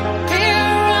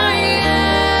 Here I am.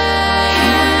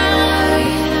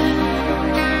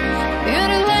 In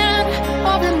the land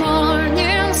of the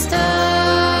morning star.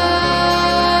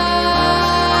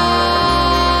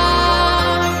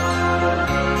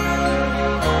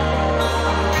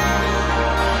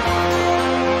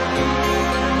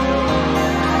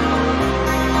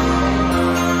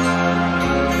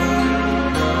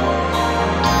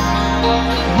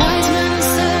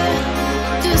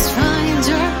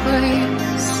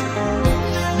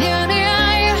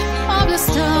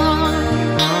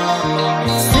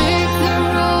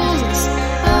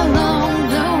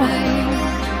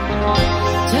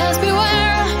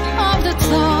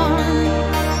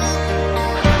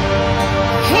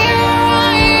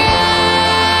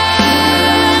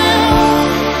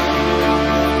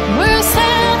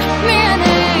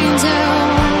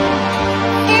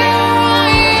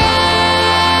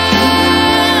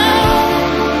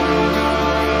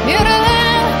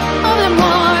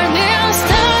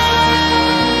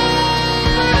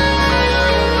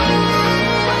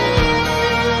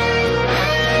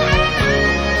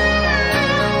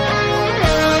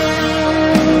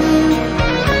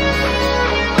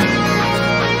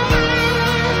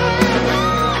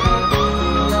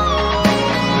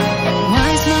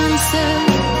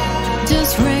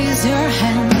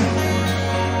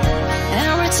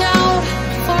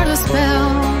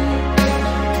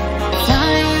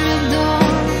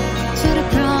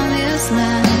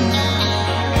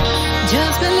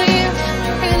 Just believe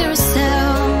in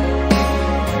yourself.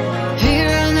 Hear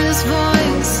this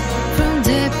voice from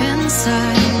deep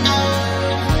inside.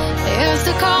 It's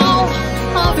the call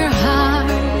of your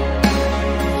heart.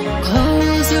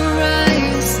 Close your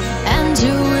eyes and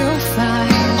you will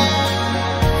find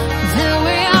the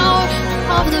way out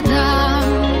of the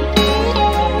dark.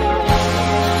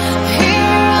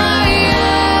 Here I am.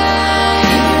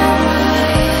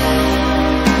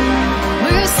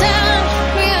 Will send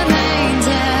me an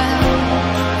angel.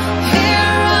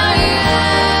 Here I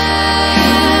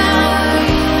am.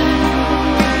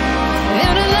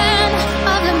 In the land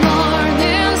of the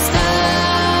morning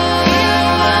star. Here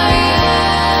I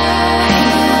am.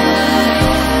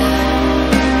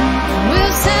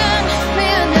 Will send me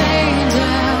an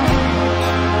angel.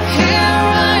 Here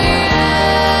I am.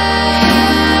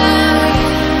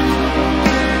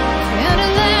 In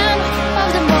the land of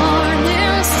the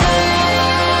morning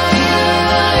star. Here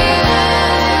I am.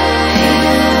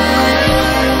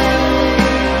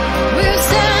 Will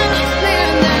send me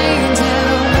an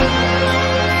angel.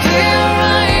 Here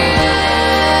I am.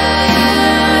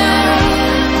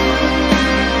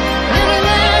 In the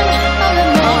land of the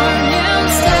morning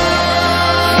star.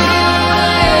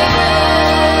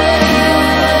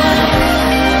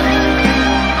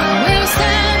 Will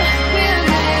send me an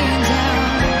angel.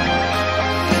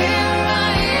 Here I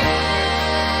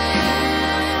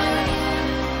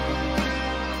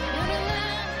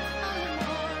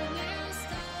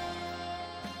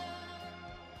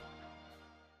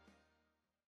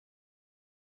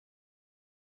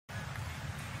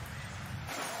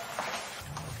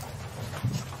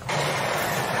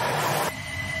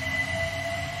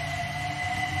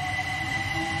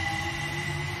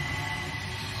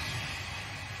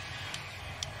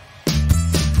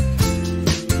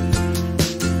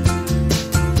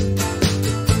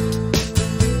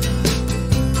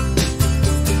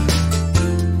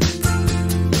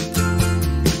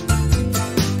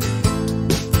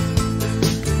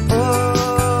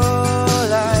Oh,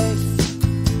 life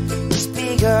is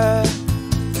bigger,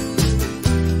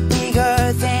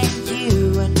 bigger than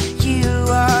you, and you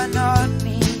are not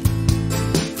me.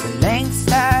 The lengths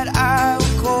that I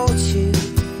will go to,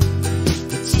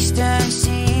 the distance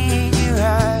in your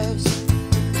eyes.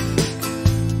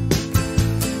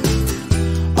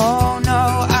 Oh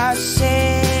no, I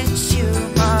said too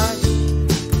much.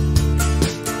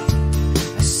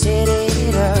 I set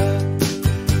it up.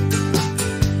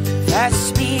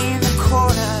 That's me in the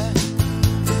corner.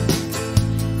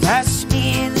 That's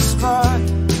me in the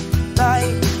spotlight.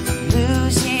 I'm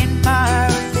losing my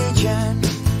religion,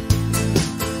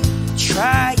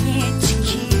 trying to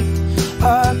keep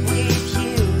up with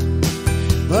you,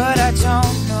 but I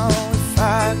don't know if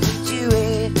I can do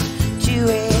it, do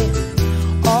it.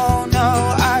 Oh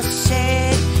no, I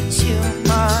said too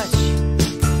much.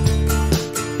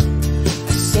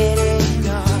 I said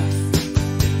enough.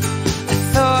 I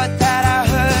thought that I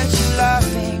heard you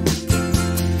laughing.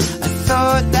 I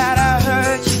thought that I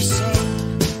heard you sing.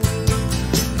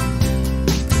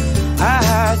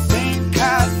 I think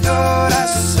I thought I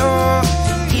saw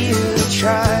you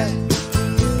try.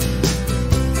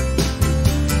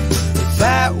 But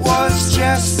that was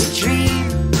just a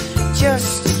dream,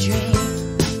 just a dream.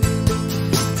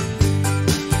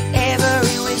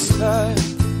 Every whisper,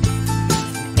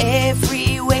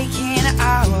 every waking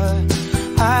hour,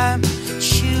 I'm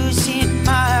choosing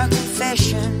my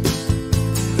confessions,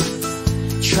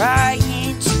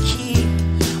 trying to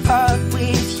keep up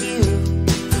with you,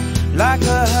 like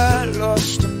a hurt,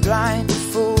 lost and blind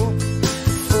fool,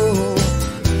 fool.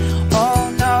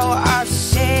 Oh no, I've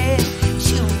said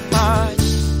too much.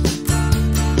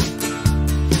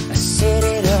 I set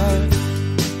it up.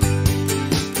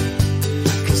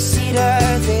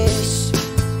 Consider this,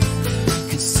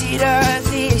 consider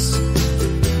this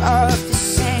of the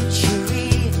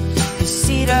century.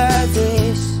 Consider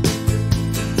this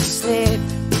slip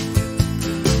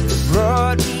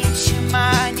brought me to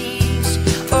my knees.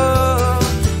 Oh,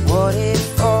 what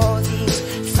if all these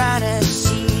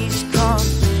fantasies come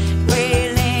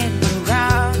railing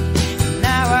around?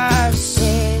 Now I've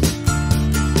said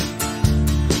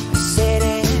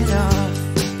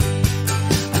enough.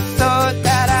 I thought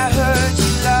that I heard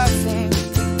you laughing.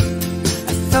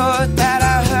 I thought that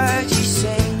I heard you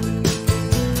sing.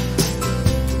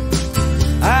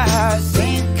 I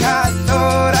think I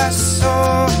thought I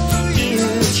saw you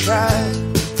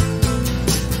try.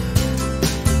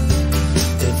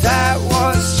 But that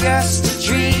was just a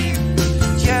dream,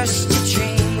 just a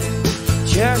dream,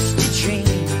 just a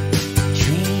dream,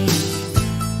 dream.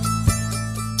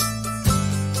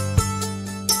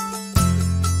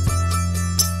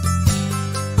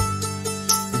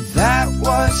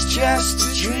 was just a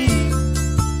dream.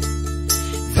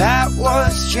 That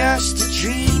was just a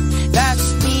dream.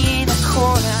 That's me in the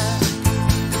corner.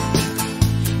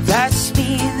 That's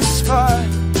me in the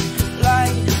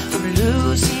spotlight. I'm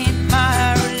losing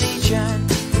my religion,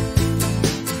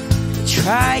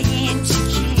 trying to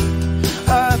keep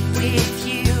up with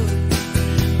you,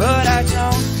 but I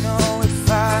don't know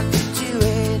if I can do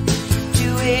it,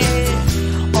 do it.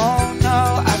 Oh no,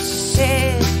 I've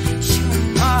said too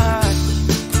much.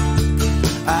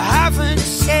 I haven't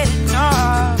said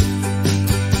enough.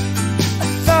 I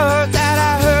thought that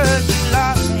I heard you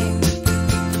laughing.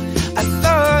 I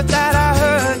thought that I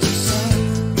heard you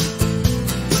sing.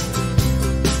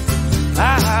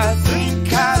 I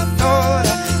think I thought I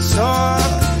saw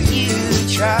you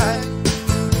try.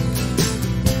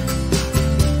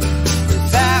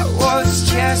 That was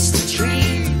just a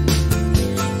dream.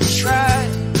 Try,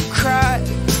 cry,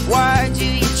 why do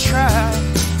you try?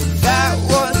 That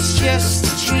was just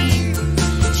a dream.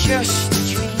 Just a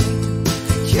dream.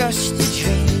 Just a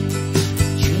dream.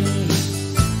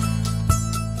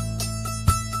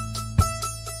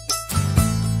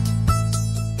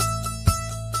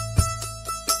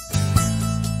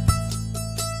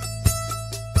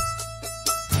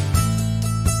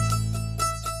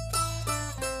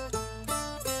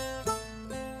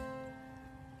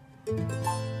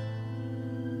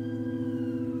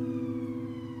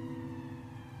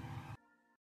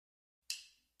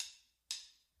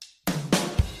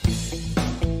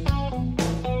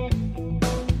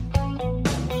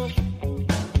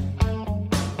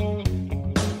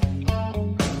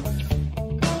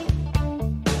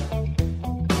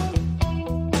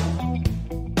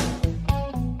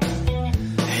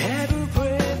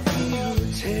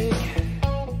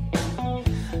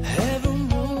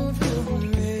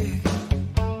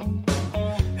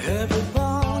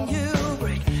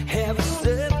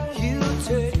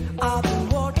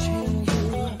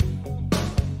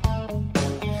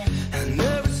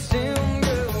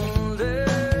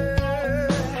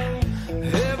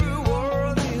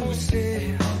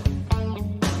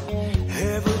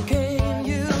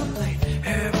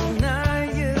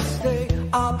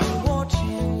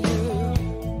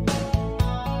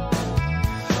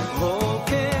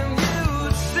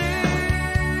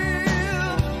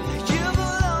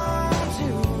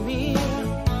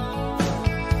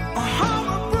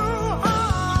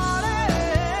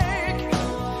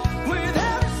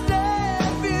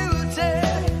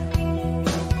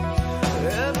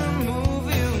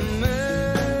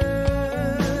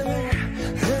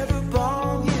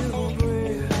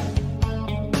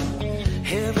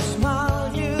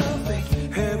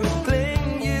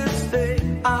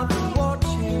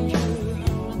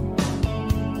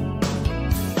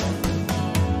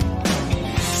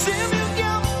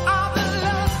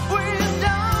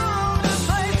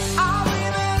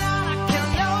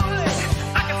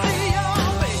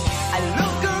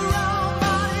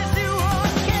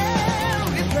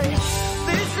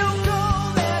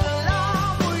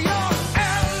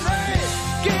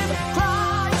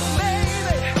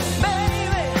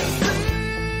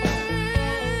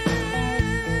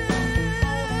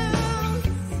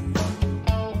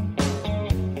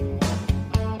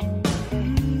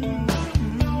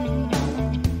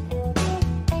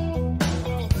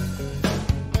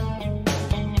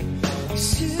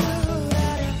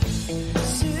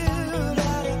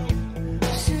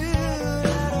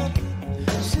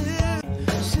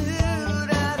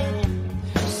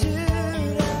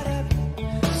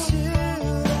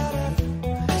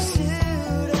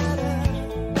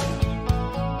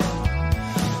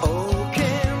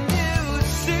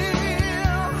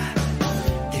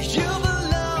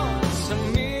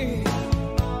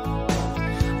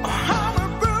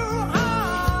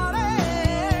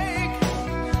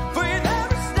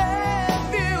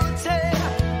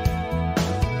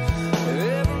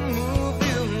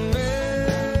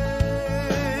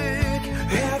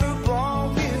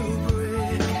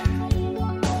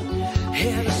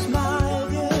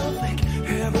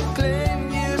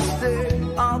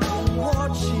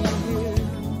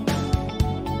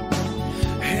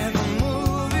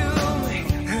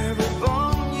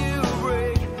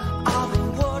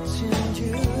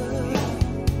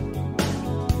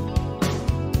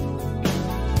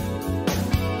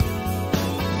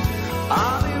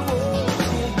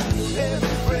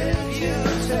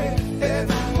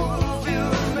 Every move you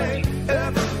make,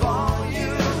 every ball you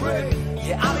break.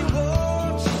 Yeah, I've been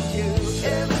watching.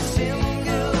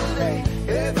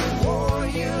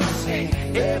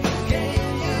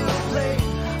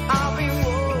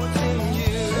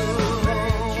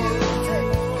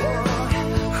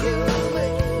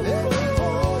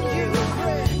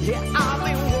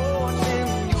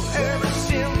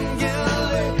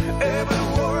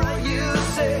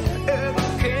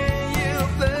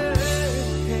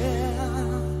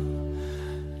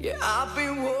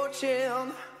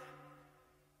 watching.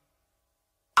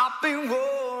 I've been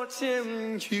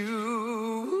watching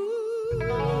you.